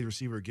 that plays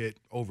receiver get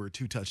over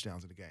 2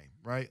 touchdowns in a game,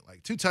 right?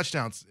 Like 2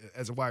 touchdowns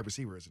as a wide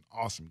receiver is an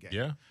awesome game.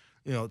 Yeah.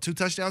 2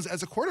 touchdowns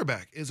as a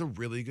quarterback is a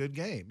really good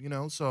game,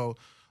 So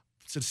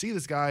to see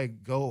this guy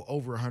go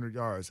over 100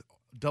 yards,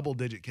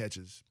 double-digit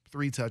catches,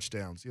 3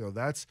 touchdowns,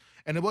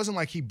 and it wasn't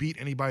like he beat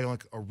anybody on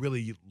like a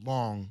really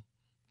long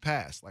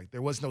pass. Like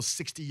there was no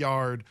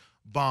 60-yard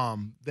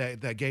bomb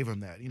that gave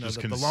him that.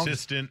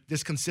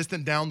 Just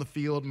consistent down the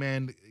field,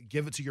 man.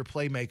 Give it to your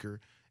playmaker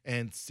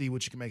and see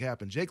what you can make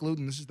happen. Jake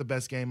Luton, this is the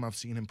best game I've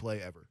seen him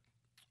play ever.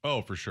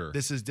 Oh, for sure.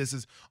 This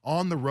is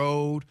on the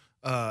road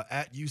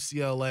at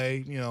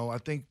UCLA.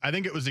 I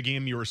think it was a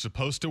game you were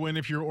supposed to win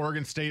if you're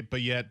Oregon State,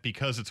 but yet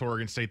because it's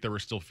Oregon State, there were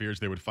still fears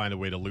they would find a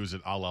way to lose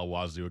it a la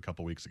Wazoo a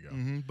couple weeks ago.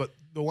 Mm-hmm. But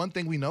the one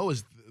thing we know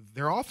is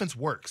their offense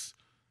works.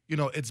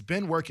 It's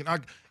been working.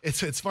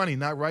 It's funny.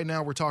 Not right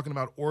now. We're talking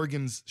about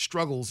Oregon's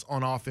struggles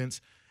on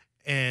offense,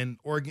 and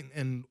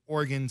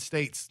Oregon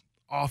State's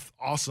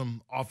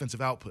awesome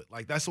offensive output.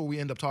 Like that's what we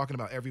end up talking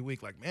about every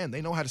week. Like, man, they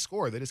know how to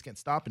score. They just can't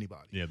stop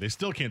anybody. Yeah, they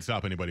still can't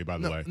stop anybody. By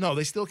the way, no,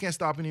 they still can't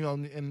stop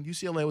anyone. And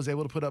UCLA was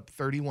able to put up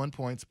 31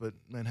 points, but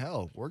man,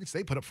 hell, Oregon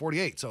State put up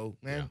 48. So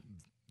man,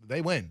 they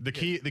win. The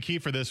key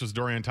for this was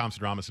Dorian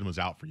Thompson-Robinson was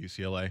out for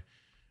UCLA.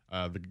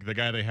 The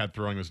guy they had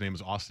throwing, his name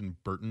is Austin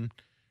Burton.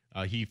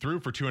 He threw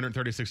for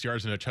 236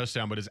 yards and a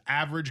touchdown, but his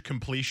average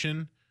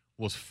completion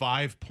was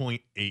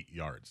 5.8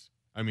 yards.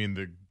 I mean,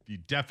 the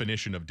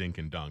definition of dink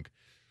and dunk.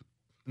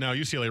 Now,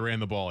 UCLA ran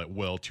the ball at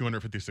will,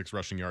 256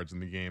 rushing yards in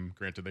the game.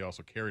 Granted, they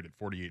also carried it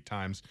 48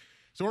 times.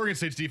 So Oregon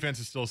State's defense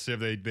is still stiff.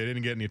 They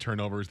didn't get any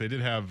turnovers. They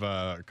did have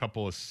a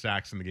couple of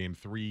sacks in the game,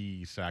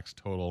 3 sacks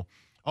total.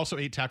 Also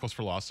 8 tackles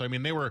for loss. So, I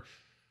mean,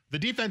 the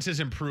defense is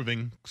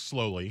improving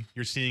slowly.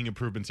 You're seeing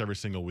improvements every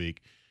single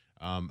week.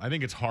 I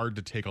think it's hard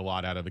to take a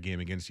lot out of a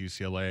game against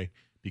UCLA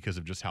because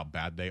of just how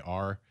bad they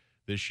are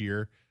this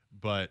year.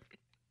 But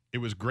it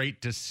was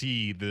great to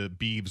see the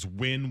Beavs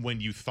win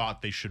when you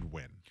thought they should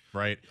win,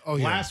 right? Oh,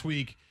 yeah. Last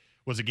week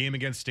was a game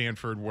against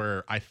Stanford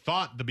where I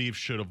thought the Beavs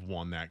should have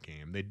won that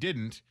game. They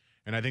didn't.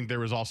 And I think there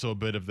was also a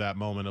bit of that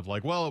moment of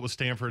like, well, it was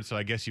Stanford, so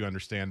I guess you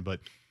understand. But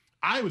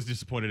I was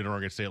disappointed in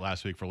Oregon State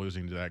last week for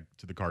losing to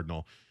the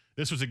Cardinal.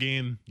 This was a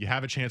game you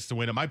have a chance to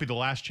win. It might be the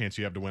last chance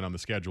you have to win on the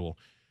schedule.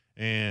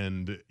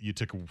 And you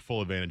took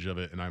full advantage of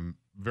it. And I'm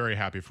very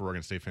happy for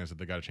Oregon State fans that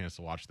they got a chance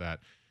to watch that.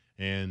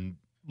 And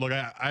look,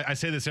 I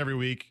say this every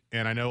week,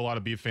 and I know a lot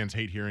of Beef fans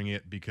hate hearing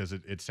it because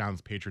it sounds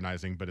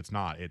patronizing, but it's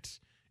not. It's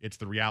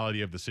the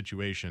reality of the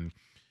situation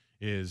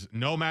is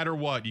no matter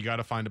what, you got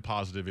to find a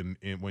positive in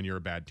when you're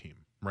a bad team,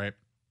 right?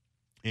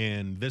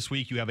 And this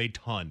week you have a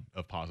ton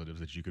of positives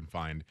that you can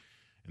find,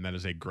 and that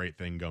is a great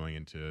thing going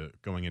into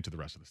the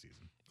rest of the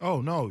season.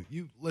 Oh, no.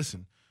 You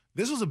listen,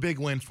 this was a big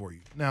win for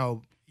you.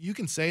 Now, you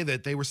can say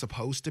that they were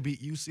supposed to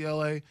beat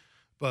UCLA,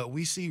 but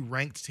we see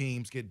ranked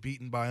teams get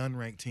beaten by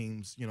unranked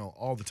teams,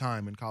 all the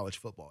time in college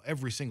football.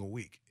 Every single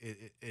week,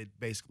 it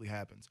basically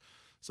happens.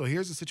 So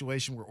here's a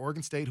situation where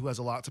Oregon State, who has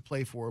a lot to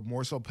play for,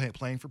 more so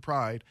playing for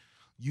pride,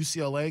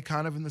 UCLA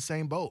kind of in the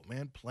same boat,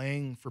 man,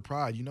 playing for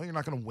pride. You're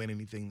not going to win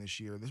anything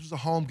this year. This was a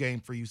home game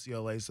for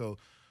UCLA, so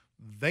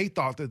they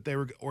thought that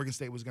Oregon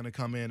State was going to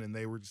come in and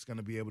they were just going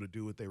to be able to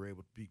do what they were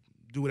able to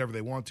do whatever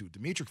they want to.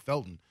 Demetric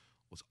Felton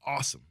was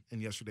awesome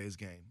in yesterday's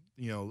game.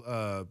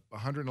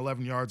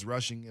 111 yards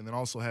rushing, and then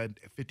also had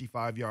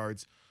 55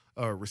 yards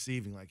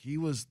receiving. Like, he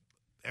was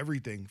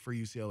everything for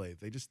UCLA.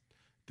 They just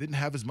didn't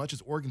have as much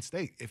as Oregon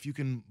State, if you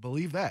can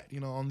believe that,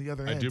 on the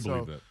other end. I do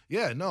believe that.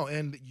 Yeah, no,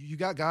 and you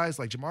got guys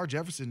like Jamar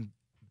Jefferson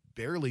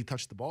barely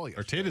touched the ball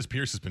yesterday. Artavis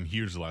Pierce has been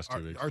huge the last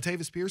 2 weeks.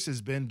 Artavis Pierce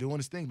has been doing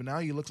his thing, but now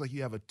you looks like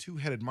you have a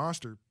two-headed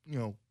monster,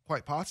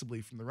 quite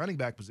possibly from the running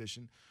back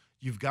position.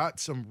 You've got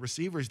some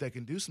receivers that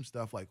can do some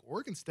stuff. Like,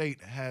 Oregon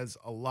State has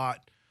a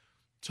lot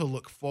to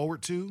look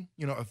forward to.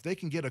 If they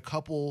can get a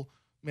couple,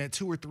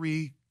 2 or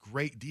 3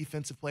 great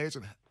defensive players,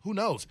 and who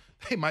knows,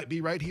 they might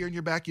be right here in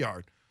your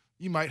backyard.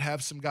 You might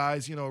have some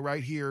guys,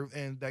 right here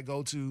and that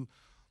go to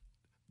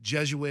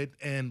Jesuit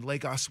and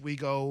Lake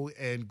Oswego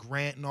and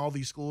Grant and all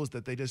these schools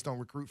that they just don't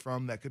recruit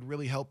from that could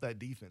really help that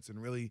defense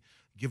and really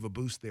give a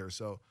boost there.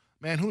 So,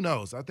 man, who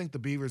knows? I think the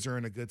Beavers are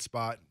in a good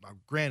spot.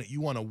 Granted,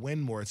 you want to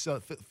win more. It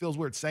feels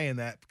weird saying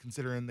that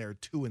considering they're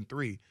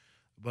 2-3.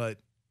 But,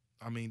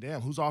 I mean, damn,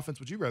 whose offense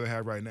would you rather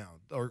have right now?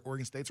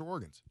 Oregon State's or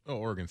Oregon's? Oh,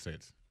 Oregon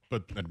State's.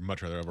 But I'd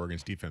much rather have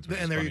Oregon's defense.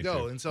 And there you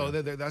go. Too. And so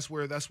that's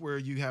where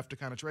you have to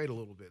kind of trade a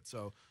little bit.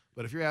 So,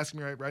 but if you're asking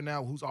me right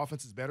now whose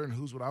offense is better and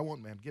who's what I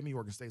want, man, give me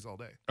Oregon State's all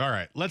day. All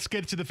right, let's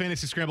get to the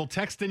Fantasy Scramble.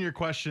 Text in your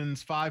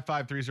questions,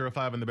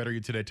 55305 on the Better You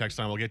Today text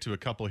line. We'll get to a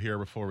couple here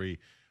before we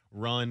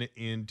run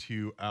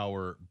into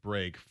our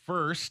break.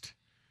 First,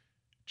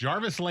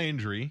 Jarvis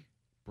Landry,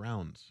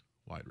 Browns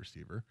wide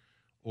receiver,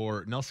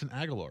 or Nelson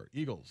Aguilar,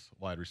 Eagles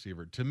wide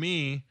receiver. To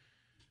me,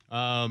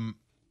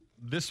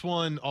 this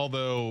one,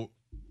 although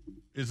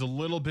is a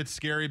little bit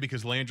scary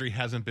because Landry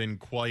hasn't been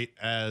quite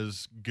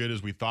as good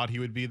as we thought he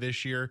would be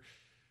this year.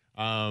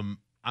 I'm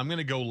going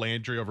to go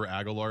Landry over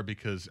Aguilar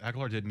because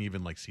Aguilar didn't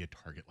even see a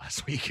target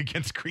last week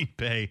against Green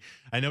Bay.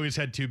 I know he's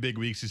had 2 big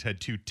weeks. He's had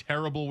 2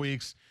 terrible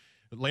weeks.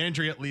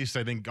 Landry, at least,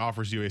 I think,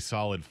 offers you a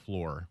solid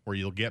floor where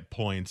you'll get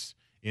points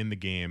in the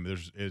game.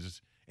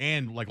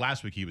 And like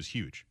last week, he was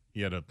huge.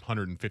 He had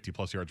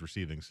 150-plus yards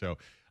receiving. So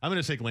I'm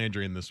going to take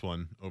Landry in this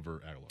one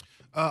over Aguilar.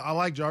 I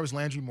like Jarvis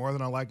Landry more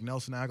than I like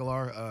Nelson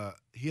Aguilar.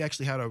 He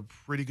actually had a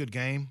pretty good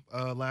game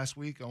last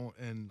week,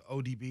 and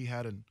ODB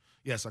had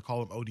yes, I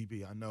call him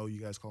ODB. I know you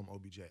guys call him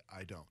OBJ.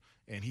 I don't.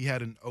 And he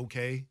had an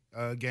okay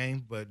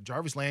game, but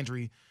Jarvis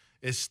Landry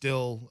is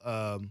still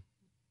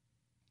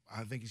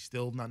I think he's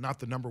still not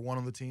the number 1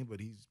 on the team, but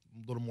he's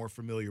a little more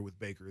familiar with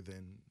Baker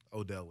than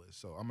Odell is.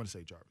 So I'm going to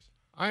say Jarvis.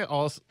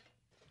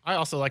 I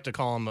also like to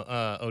call him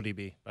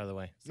ODB, by the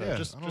way. So yeah,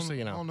 just so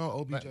you know. I don't know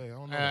OBJ. I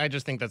don't know. I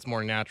just think that's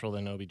more natural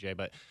than OBJ.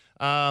 But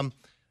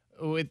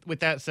with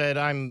that said,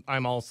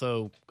 I'm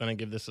also going to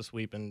give this a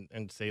sweep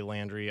and say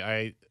Landry.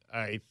 I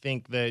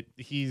think that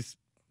he's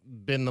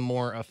been the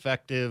more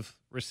effective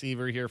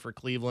receiver here for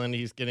Cleveland.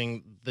 He's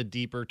getting the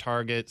deeper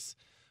targets.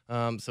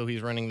 So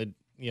he's running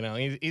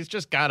he's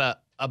just got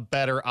a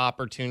better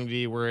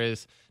opportunity,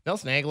 whereas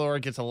Nelson Aguilar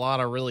gets a lot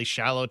of really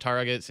shallow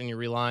targets, and you're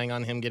relying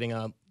on him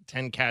getting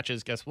 10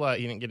 catches. Guess what?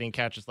 He didn't get any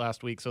catches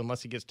last week, so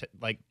unless he gets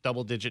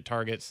double-digit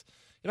targets,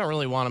 you don't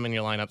really want him in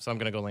your lineup, so I'm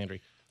going to go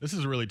Landry. This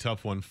is a really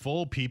tough one.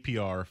 Full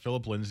PPR,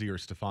 Philip Lindsay or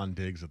Stephon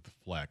Diggs at the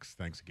flex.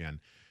 Thanks again.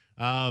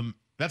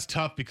 That's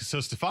tough because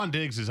Stephon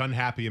Diggs is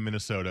unhappy in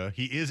Minnesota.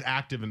 He is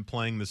active and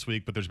playing this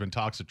week, but there's been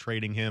talks of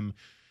trading him.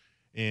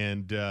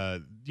 And,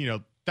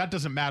 that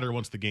doesn't matter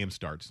once the game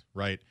starts,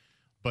 right?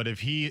 But if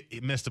he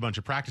missed a bunch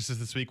of practices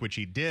this week, which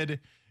he did,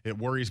 it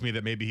worries me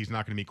that maybe he's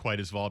not going to be quite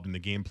as involved in the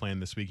game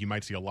plan this week. You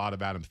might see a lot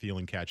of Adam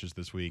Thielen catches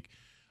this week.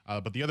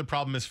 But the other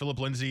problem is Philip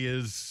Lindsay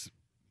is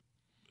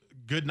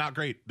good, not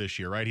great this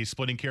year, right? He's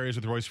splitting carries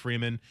with Royce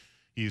Freeman.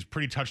 He's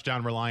pretty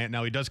touchdown reliant.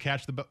 Now, he does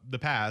catch the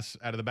pass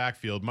out of the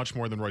backfield much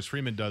more than Royce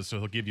Freeman does, so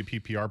he'll give you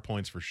PPR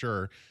points for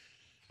sure.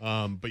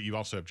 But you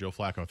also have Joe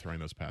Flacco throwing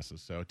those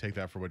passes, so take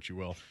that for what you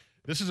will.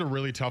 This is a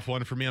really tough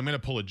one for me. I'm going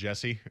to pull a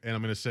Jesse, and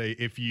I'm going to say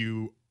if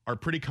you are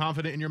pretty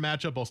confident in your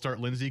matchup, I'll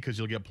start Lindsay because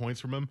you'll get points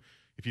from him.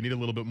 If you need a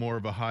little bit more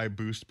of a high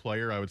boost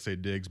player, I would say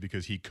Diggs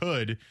because he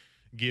could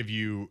give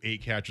you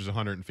 8 catches,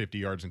 150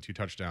 yards, and 2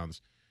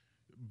 touchdowns,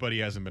 but he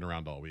hasn't been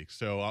around all week.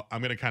 So I'm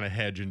going to kind of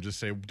hedge and just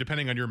say,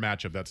 depending on your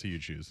matchup, that's who you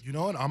choose. You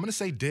know what? I'm going to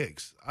say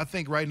Diggs. I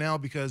think right now,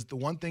 because the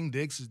one thing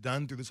Diggs has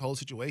done through this whole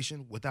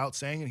situation, without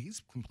saying it, he's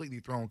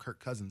completely thrown Kirk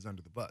Cousins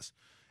under the bus.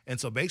 And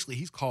so basically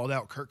he's called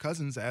out Kirk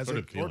Cousins as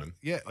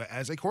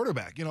as a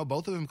quarterback.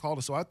 Both of them called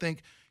it. So I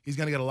think he's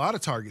going to get a lot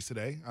of targets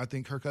today. I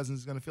think Kirk Cousins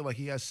is going to feel like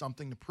he has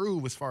something to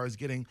prove as far as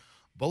getting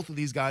both of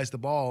these guys the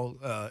ball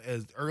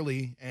as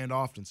early and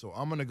often. So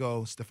I'm going to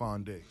go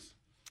Stephon Diggs.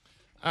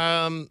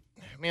 I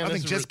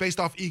think just based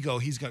off ego,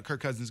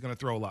 Kirk Cousins is going to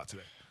throw a lot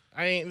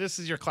today. This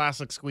is your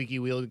classic squeaky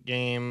wheel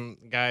game.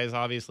 Guys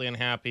obviously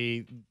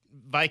unhappy.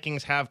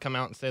 Vikings have come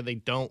out and said they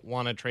don't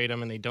want to trade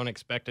him and they don't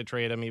expect to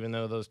trade him, even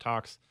though those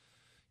talks,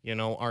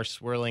 are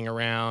swirling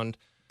around.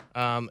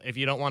 If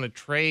you don't want to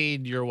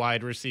trade your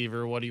wide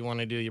receiver, what do you want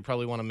to do? You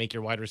probably want to make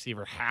your wide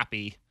receiver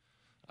happy.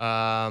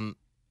 The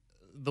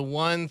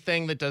one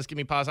thing that does give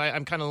me pause,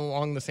 I'm kind of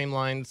along the same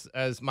lines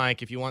as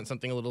Mike. If you want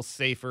something a little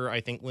safer,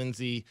 I think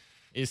Lindsay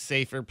is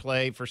safer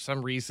play. For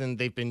some reason,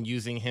 they've been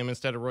using him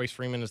instead of Royce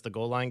Freeman as the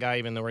goal line guy,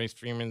 even though Royce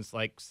Freeman's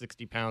like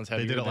 60 pounds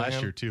heavier than him. They did it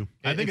last year, too.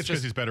 I think it's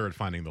because he's better at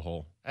finding the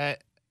hole.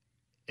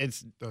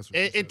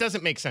 It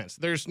doesn't make sense.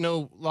 There's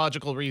no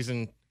logical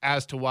reason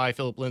as to why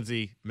Philip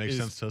Lindsay makes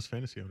sense to us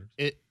fantasy owners.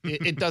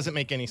 It doesn't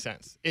make any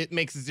sense. It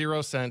makes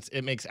zero sense.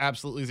 It makes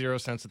absolutely zero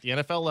sense at the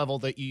NFL level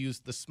that you use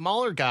the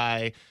smaller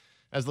guy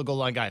as the goal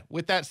line guy.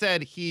 With that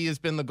said, he has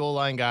been the goal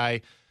line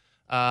guy.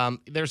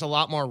 There's a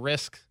lot more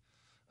risk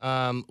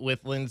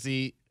with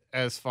Lindsay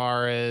as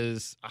far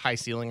as a high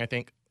ceiling, I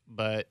think.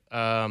 But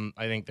I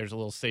think there's a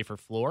little safer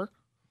floor.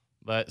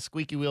 But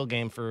squeaky wheel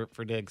game for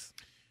Diggs.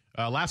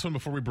 Last one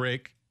before we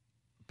break.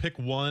 Pick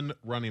one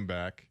running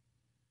back.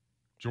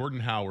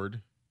 Jordan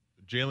Howard,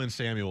 Jalen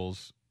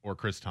Samuels, or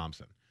Chris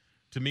Thompson.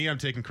 To me, I'm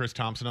taking Chris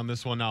Thompson on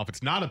this one. Now, if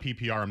it's not a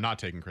PPR, I'm not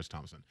taking Chris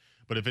Thompson.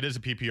 But if it is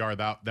a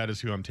PPR, that is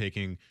who I'm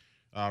taking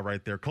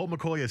right there. Colt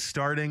McCoy is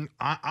starting.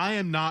 I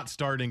am not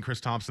starting Chris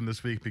Thompson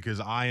this week because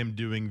I am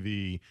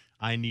doing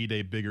I need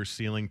a bigger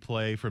ceiling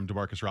play from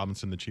Demarcus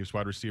Robinson, the Chiefs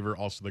wide receiver.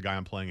 Also, the guy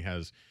I'm playing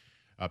has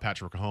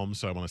Patrick Mahomes,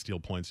 so I want to steal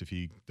points if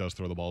he does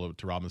throw the ball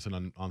to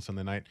Robinson on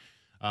Sunday night.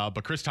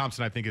 But Chris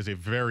Thompson, I think, is a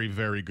very,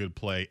 very good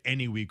play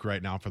any week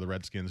right now for the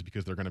Redskins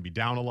because they're going to be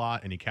down a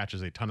lot, and he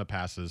catches a ton of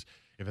passes.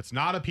 If it's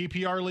not a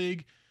PPR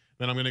league,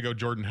 then I'm going to go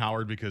Jordan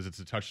Howard because it's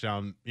a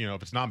touchdown.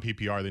 If it's not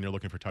PPR, then you're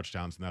looking for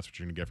touchdowns, and that's what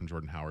you're going to get from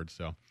Jordan Howard.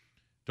 So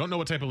don't know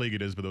what type of league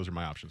it is, but those are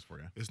my options for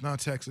you. It's not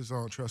Texas. I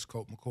don't trust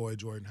Colt McCoy,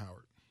 Jordan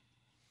Howard.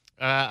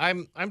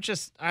 I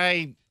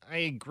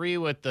agree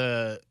with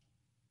the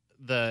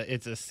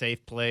it's a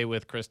safe play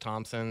with Chris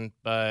Thompson,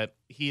 but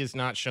he has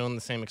not shown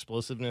the same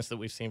explosiveness that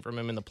we've seen from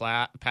him in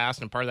the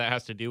past, and part of that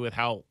has to do with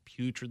how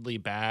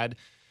putridly bad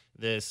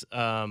this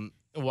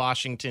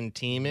Washington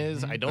team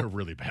is. They're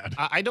really bad.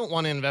 I don't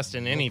want to invest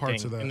in anything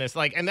in this,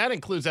 and that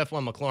includes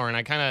F1 McLaurin.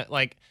 I kind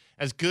of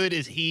as good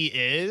as he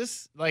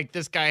is,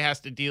 this guy has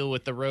to deal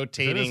with the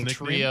rotating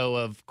trio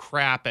of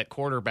crap at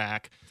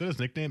quarterback. Is that his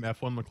nickname,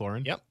 F1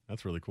 McLaurin? Yep.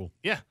 That's really cool.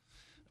 Yeah.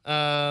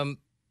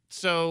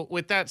 So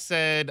with that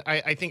said,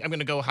 I think I'm going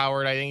to go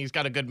Howard. I think he's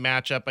got a good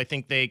matchup. I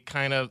think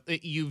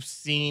you've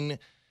seen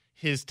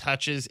his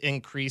touches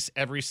increase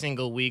every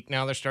single week.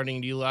 Now they're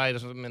starting to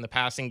utilize him in the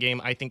passing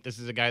game. I think this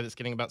is a guy that's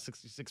getting about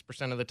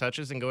 66% of the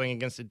touches and going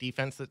against a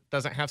defense that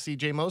doesn't have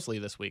CJ Mosley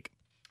this week.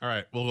 All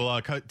right,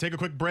 we'll take a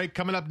quick break.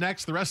 Coming up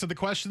next, the rest of the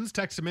questions.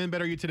 Text them in.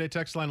 Better You Today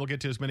text line. We'll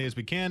get to as many as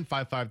we can.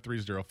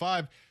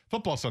 55305.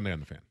 Football Sunday on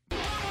the Fan.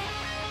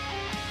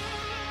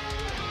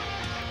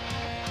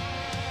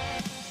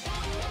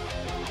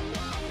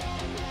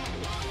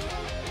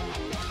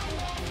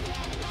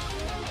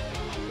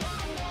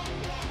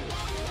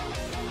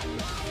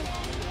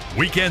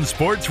 Weekend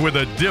sports with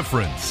a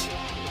difference.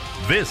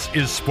 This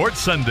is Sports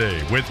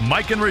Sunday with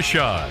Mike and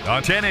Rashad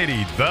on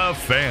 1080 The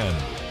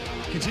Fan.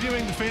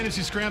 Continuing the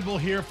Fantasy Scramble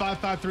here,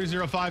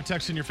 55305.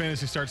 Text in your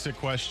fantasy start sit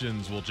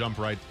questions. We'll jump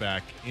right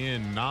back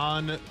in.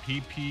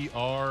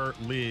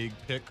 Non-PPR league,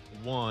 pick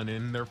one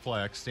in their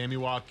flex. Sammy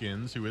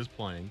Watkins, who is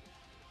playing.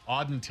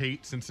 Auden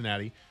Tate,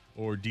 Cincinnati,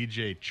 or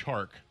DJ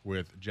Chark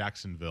with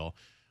Jacksonville.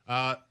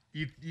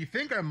 You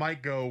think I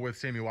might go with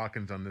Sammy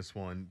Watkins on this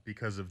one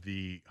because of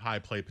the high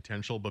play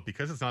potential, but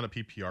because it's not a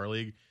PPR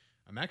league,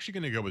 I'm actually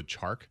going to go with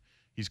Chark.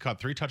 He's caught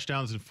 3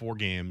 touchdowns in 4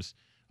 games.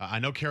 I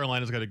know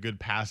Carolina's got a good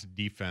pass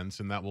defense,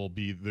 and that will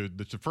be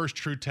the first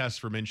true test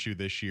for Minshew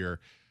this year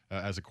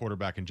as a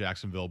quarterback in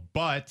Jacksonville.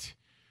 But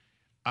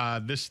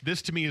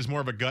this to me is more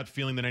of a gut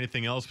feeling than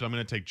anything else, but I'm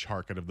going to take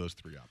Chark out of those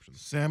 3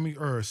 options.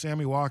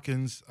 Sammy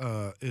Watkins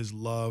is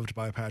loved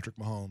by Patrick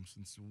Mahomes,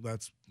 and so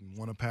that's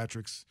one of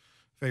Patrick's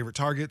favorite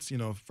targets.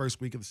 First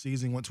week of the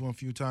season, went to him a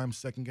few times.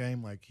 Second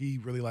game, he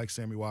really likes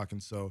Sammy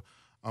Watkins, so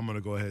I'm going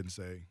to go ahead and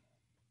say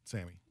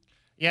Sammy.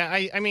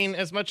 Yeah, I mean,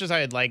 as much as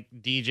I'd like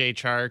DJ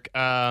Chark,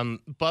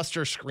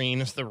 Buster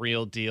Screen is the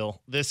real deal.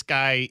 This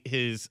guy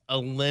is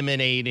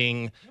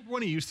eliminating.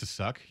 When he used to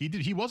suck,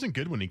 he wasn't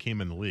good when he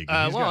came in the league.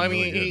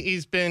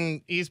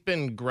 He's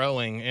been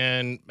growing,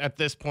 and at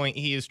this point,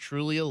 he is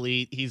truly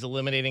elite. He's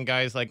eliminating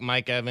guys like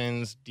Mike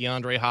Evans,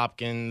 DeAndre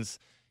Hopkins.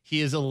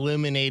 He is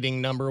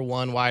eliminating number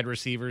 1 wide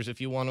receivers.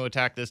 If you want to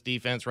attack this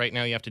defense right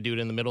now, you have to do it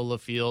in the middle of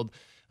the field.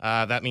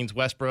 That means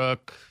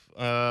Westbrook.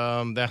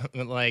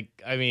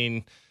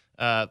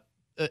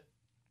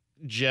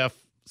 Jeff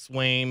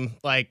Swaim.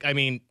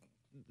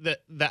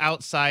 The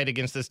outside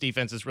against this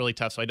defense is really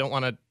tough, so I don't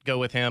want to go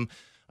with him.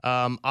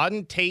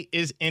 Auden Tate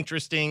is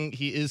interesting.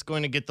 He is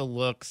going to get the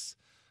looks.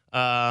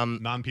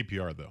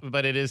 Non-PPR, though.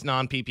 But it is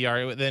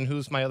non-PPR. Then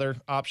who's my other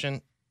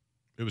option?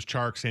 It was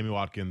Chark, Sammy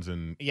Watkins,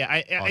 and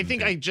I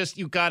think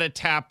you got to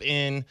tap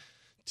in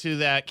to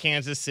that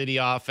Kansas City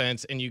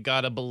offense, and you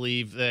got to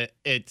believe that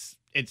it's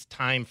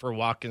time for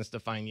Watkins to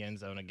find the end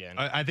zone again.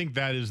 I think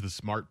that is the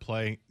smart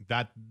play.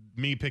 That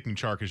me picking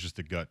Chark is just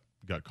a gut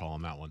call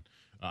on that one.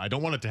 I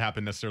don't want it to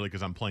happen necessarily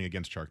because I'm playing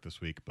against Chark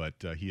this week, but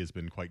he has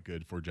been quite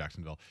good for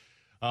Jacksonville.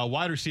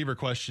 Wide receiver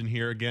question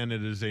here. Again,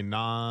 it is a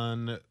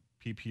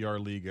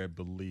non-PPR league, I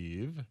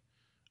believe.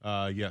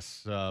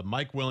 Yes,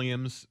 Mike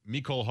Williams,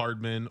 Mecole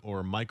Hardman,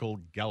 or Michael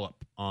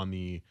Gallup on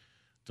the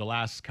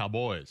Dallas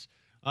Cowboys.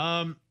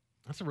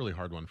 That's a really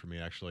hard one for me,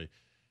 actually.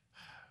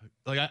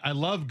 I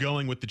love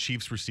going with the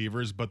Chiefs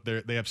receivers, but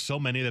they have so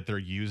many that they're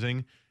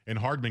using. And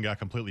Hardman got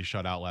completely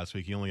shut out last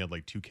week. He only had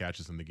 2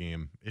 catches in the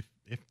game. If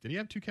did he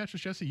have 2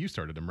 catches, Jesse? You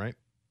started him, right?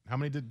 How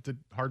many did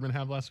Hardman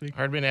have last week?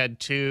 Hardman had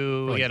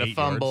 2. He had a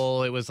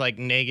fumble. Yards. It was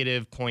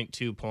negative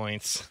 0.2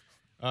 points.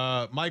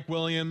 Mike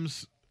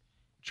Williams,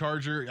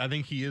 Charger. I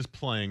think he is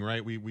playing,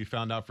 right? We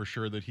found out for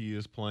sure that he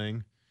is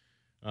playing.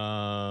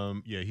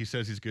 He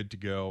says he's good to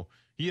go.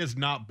 He has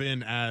not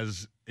been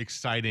as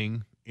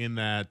exciting in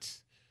that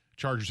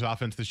Chargers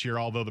offense this year,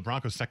 although the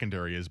Broncos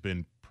secondary has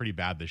been pretty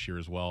bad this year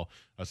as well,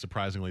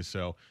 surprisingly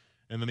so.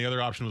 And then the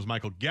other option was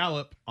Michael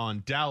Gallup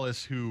on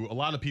Dallas, who a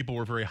lot of people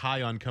were very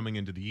high on coming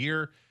into the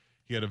year.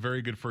 He had a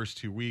very good first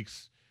 2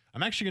 weeks.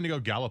 I'm actually going to go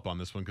Gallup on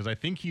this one because I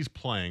think he's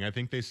playing. I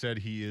think they said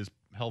he is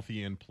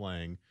healthy and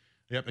playing.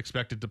 Yep,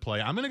 expected to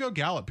play. I'm going to go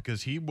Gallup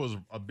because he was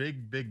a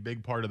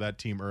big part of that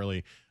team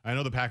early. I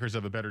know the Packers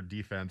have a better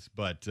defense,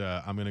 but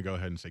I'm going to go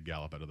ahead and say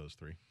Gallup out of those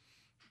 3.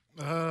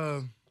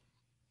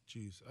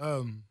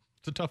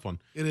 It's a tough one.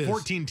 It is.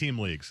 14-team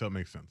league, so it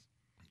makes sense.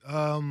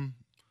 I'm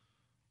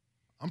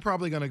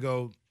probably going to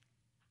go,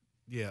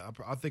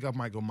 I think I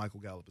might go Michael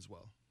Gallup as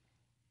well.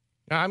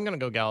 I'm going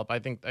to go Gallup. I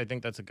think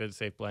that's a good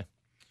safe play.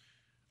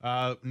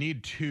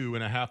 Need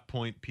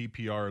 2.5-point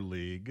PPR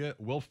league.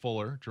 Will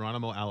Fuller,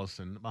 Geronimo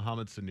Allison,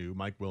 Mohamed Sanu,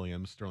 Mike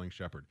Williams, Sterling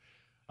Shepard.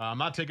 I'm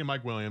not taking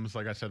Mike Williams,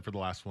 like I said for the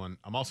last one.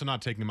 I'm also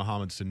not taking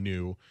Mohamed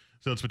Sanu.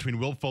 So it's between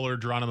Will Fuller,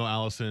 Geronimo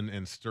Allison,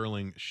 and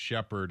Sterling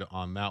Shepard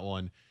on that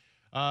one.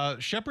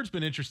 Shepard's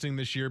been interesting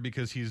this year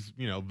because he's,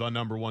 the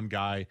number 1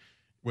 guy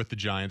with the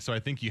Giants. So I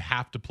think you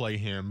have to play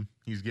him.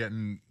 He's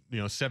getting,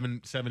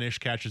 7-ish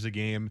catches a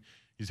game.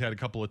 He's had a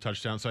couple of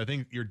touchdowns. So I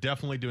think you're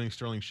definitely doing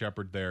Sterling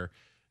Shepard there.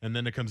 And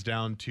then it comes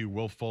down to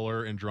Will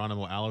Fuller and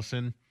Geronimo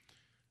Allison.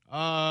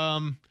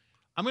 I'm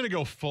going to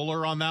go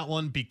Fuller on that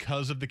one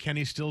because of the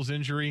Kenny Stills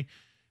injury.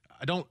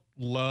 I don't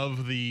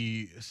love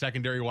the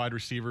secondary wide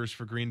receivers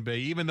for Green Bay,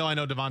 even though I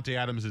know Devontae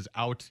Adams is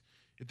out.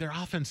 Their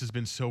offense has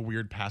been so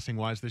weird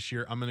passing-wise this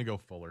year. I'm going to go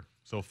Fuller.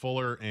 So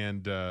Fuller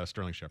and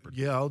Sterling Shepard.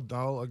 Yeah,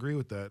 I'll agree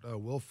with that.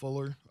 Will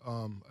Fuller,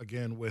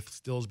 again, with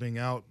Stills being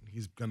out,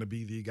 he's going to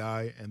be the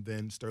guy. And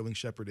then Sterling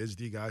Shepard is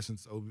the guy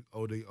since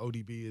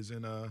ODB is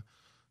in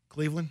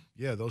Cleveland.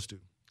 Yeah, those 2.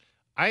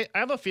 I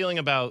have a feeling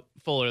about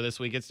Fuller this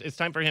week. It's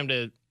time for him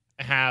to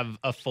have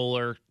a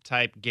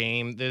Fuller-type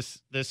game.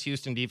 This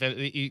Houston defense,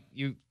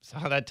 you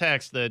saw that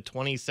text, the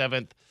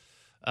 27th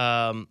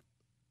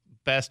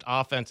best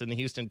offense in the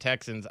Houston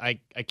Texans. I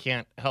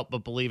can't help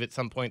but believe at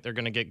some point they're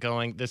going to get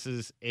going. This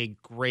is a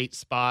great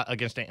spot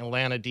against an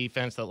Atlanta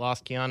defense that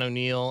lost Keanu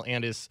Neal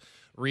and is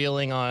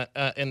reeling on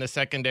in the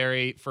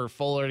secondary for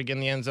Fuller to get in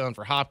the end zone,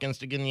 for Hopkins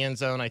to get in the end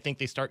zone. I think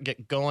they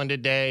get going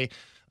today,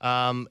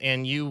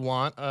 and you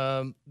want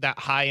that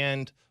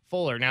high-end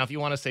Fuller. Now, if you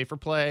want to say for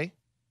play,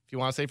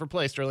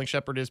 Sterling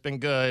Shepard has been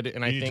good,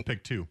 and I think to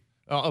pick 2.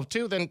 Of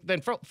 2,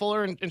 then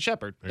Fuller and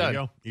Shepard. There Done. you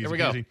go. Easy, there we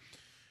go. Easy.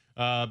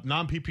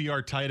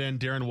 Non-PPR tight end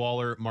Darren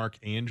Waller, Mark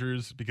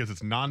Andrews, because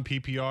it's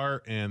non-PPR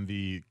and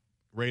the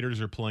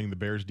Raiders are playing the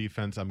Bears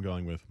defense. I'm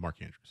going with Mark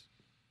Andrews.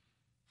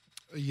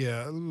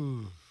 Yeah.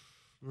 Ooh.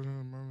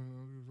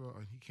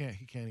 He can't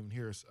even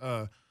hear us.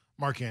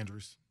 Mark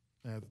Andrews.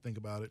 I have to think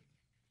about it.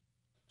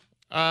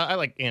 I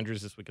like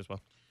Andrews this week as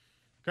well.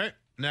 Okay.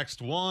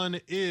 Next one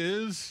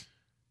is.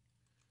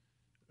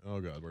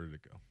 Oh, God. Where did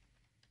it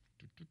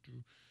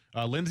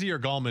go? Lindsey or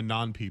Gallman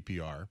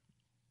non-PPR?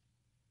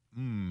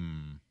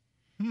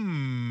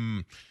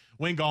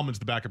 Wayne Gallman's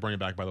the backup running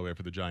back, by the way,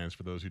 for the Giants,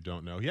 for those who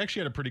don't know. He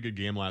actually had a pretty good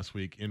game last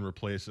week in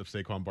replace of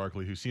Saquon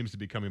Barkley, who seems to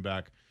be coming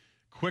back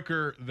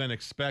quicker than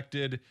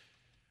expected.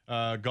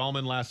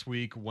 Gallman last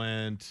week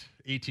went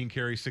 18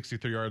 carries,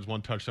 63 yards,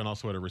 1 touchdown,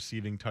 also had a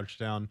receiving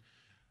touchdown.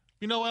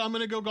 You know what? I'm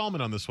going to go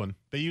Gallman on this one.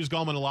 They used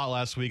Gallman a lot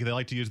last week. They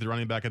like to use the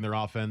running back in their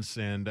offense,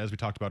 and as we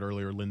talked about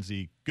earlier,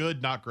 Lindsey,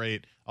 good, not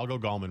great. I'll go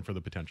Gallman for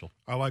the potential.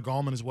 I like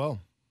Gallman as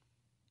well.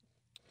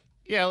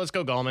 Yeah, let's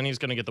go Gallman. He's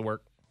going to get the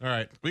work. All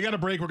right. We got a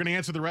break. We're going to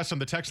answer the rest on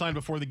the text line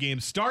before the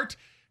games start.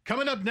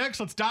 Coming up next,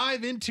 let's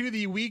dive into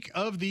the week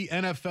of the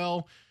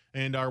NFL.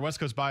 And our West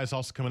Coast Bias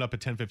also coming up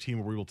at 10:15,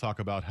 where we will talk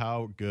about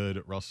how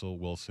good Russell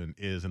Wilson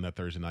is in that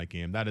Thursday night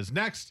game. That is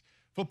next.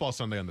 Football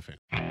Sunday on the Fan.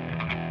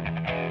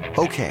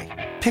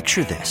 Okay,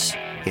 picture this.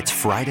 It's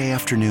Friday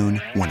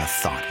afternoon when a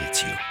thought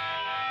hits you.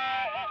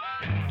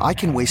 I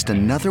can waste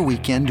another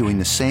weekend doing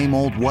the same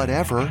old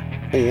whatever,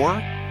 or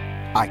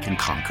I can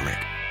conquer it.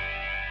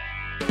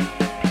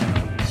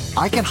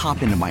 I can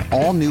hop into my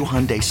all-new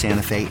Hyundai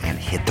Santa Fe and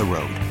hit the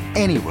road.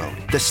 Any road.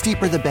 The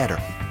steeper, the better.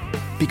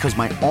 Because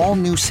my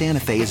all-new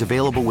Santa Fe is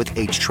available with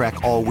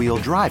H-Track all-wheel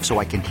drive, so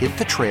I can hit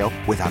the trail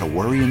without a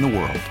worry in the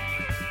world.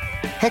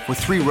 Heck, with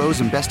 3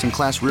 rows and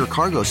best-in-class rear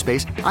cargo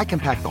space, I can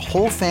pack the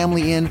whole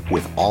family in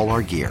with all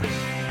our gear.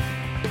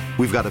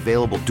 We've got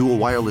available dual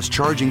wireless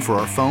charging for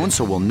our phones,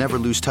 so we'll never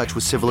lose touch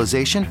with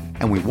civilization,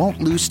 and we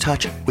won't lose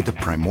touch with the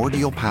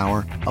primordial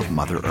power of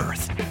Mother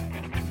Earth.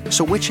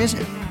 So which is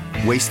it?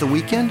 Waste the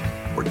weekend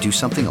or do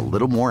something a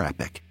little more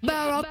epic?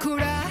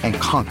 And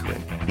conquer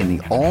it in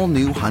the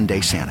all-new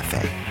Hyundai Santa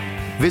Fe.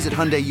 Visit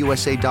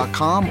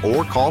HyundaiUSA.com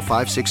or call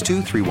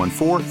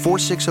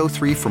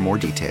 562-314-4603 for more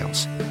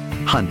details.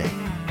 Hyundai,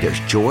 there's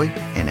joy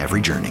in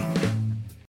every journey.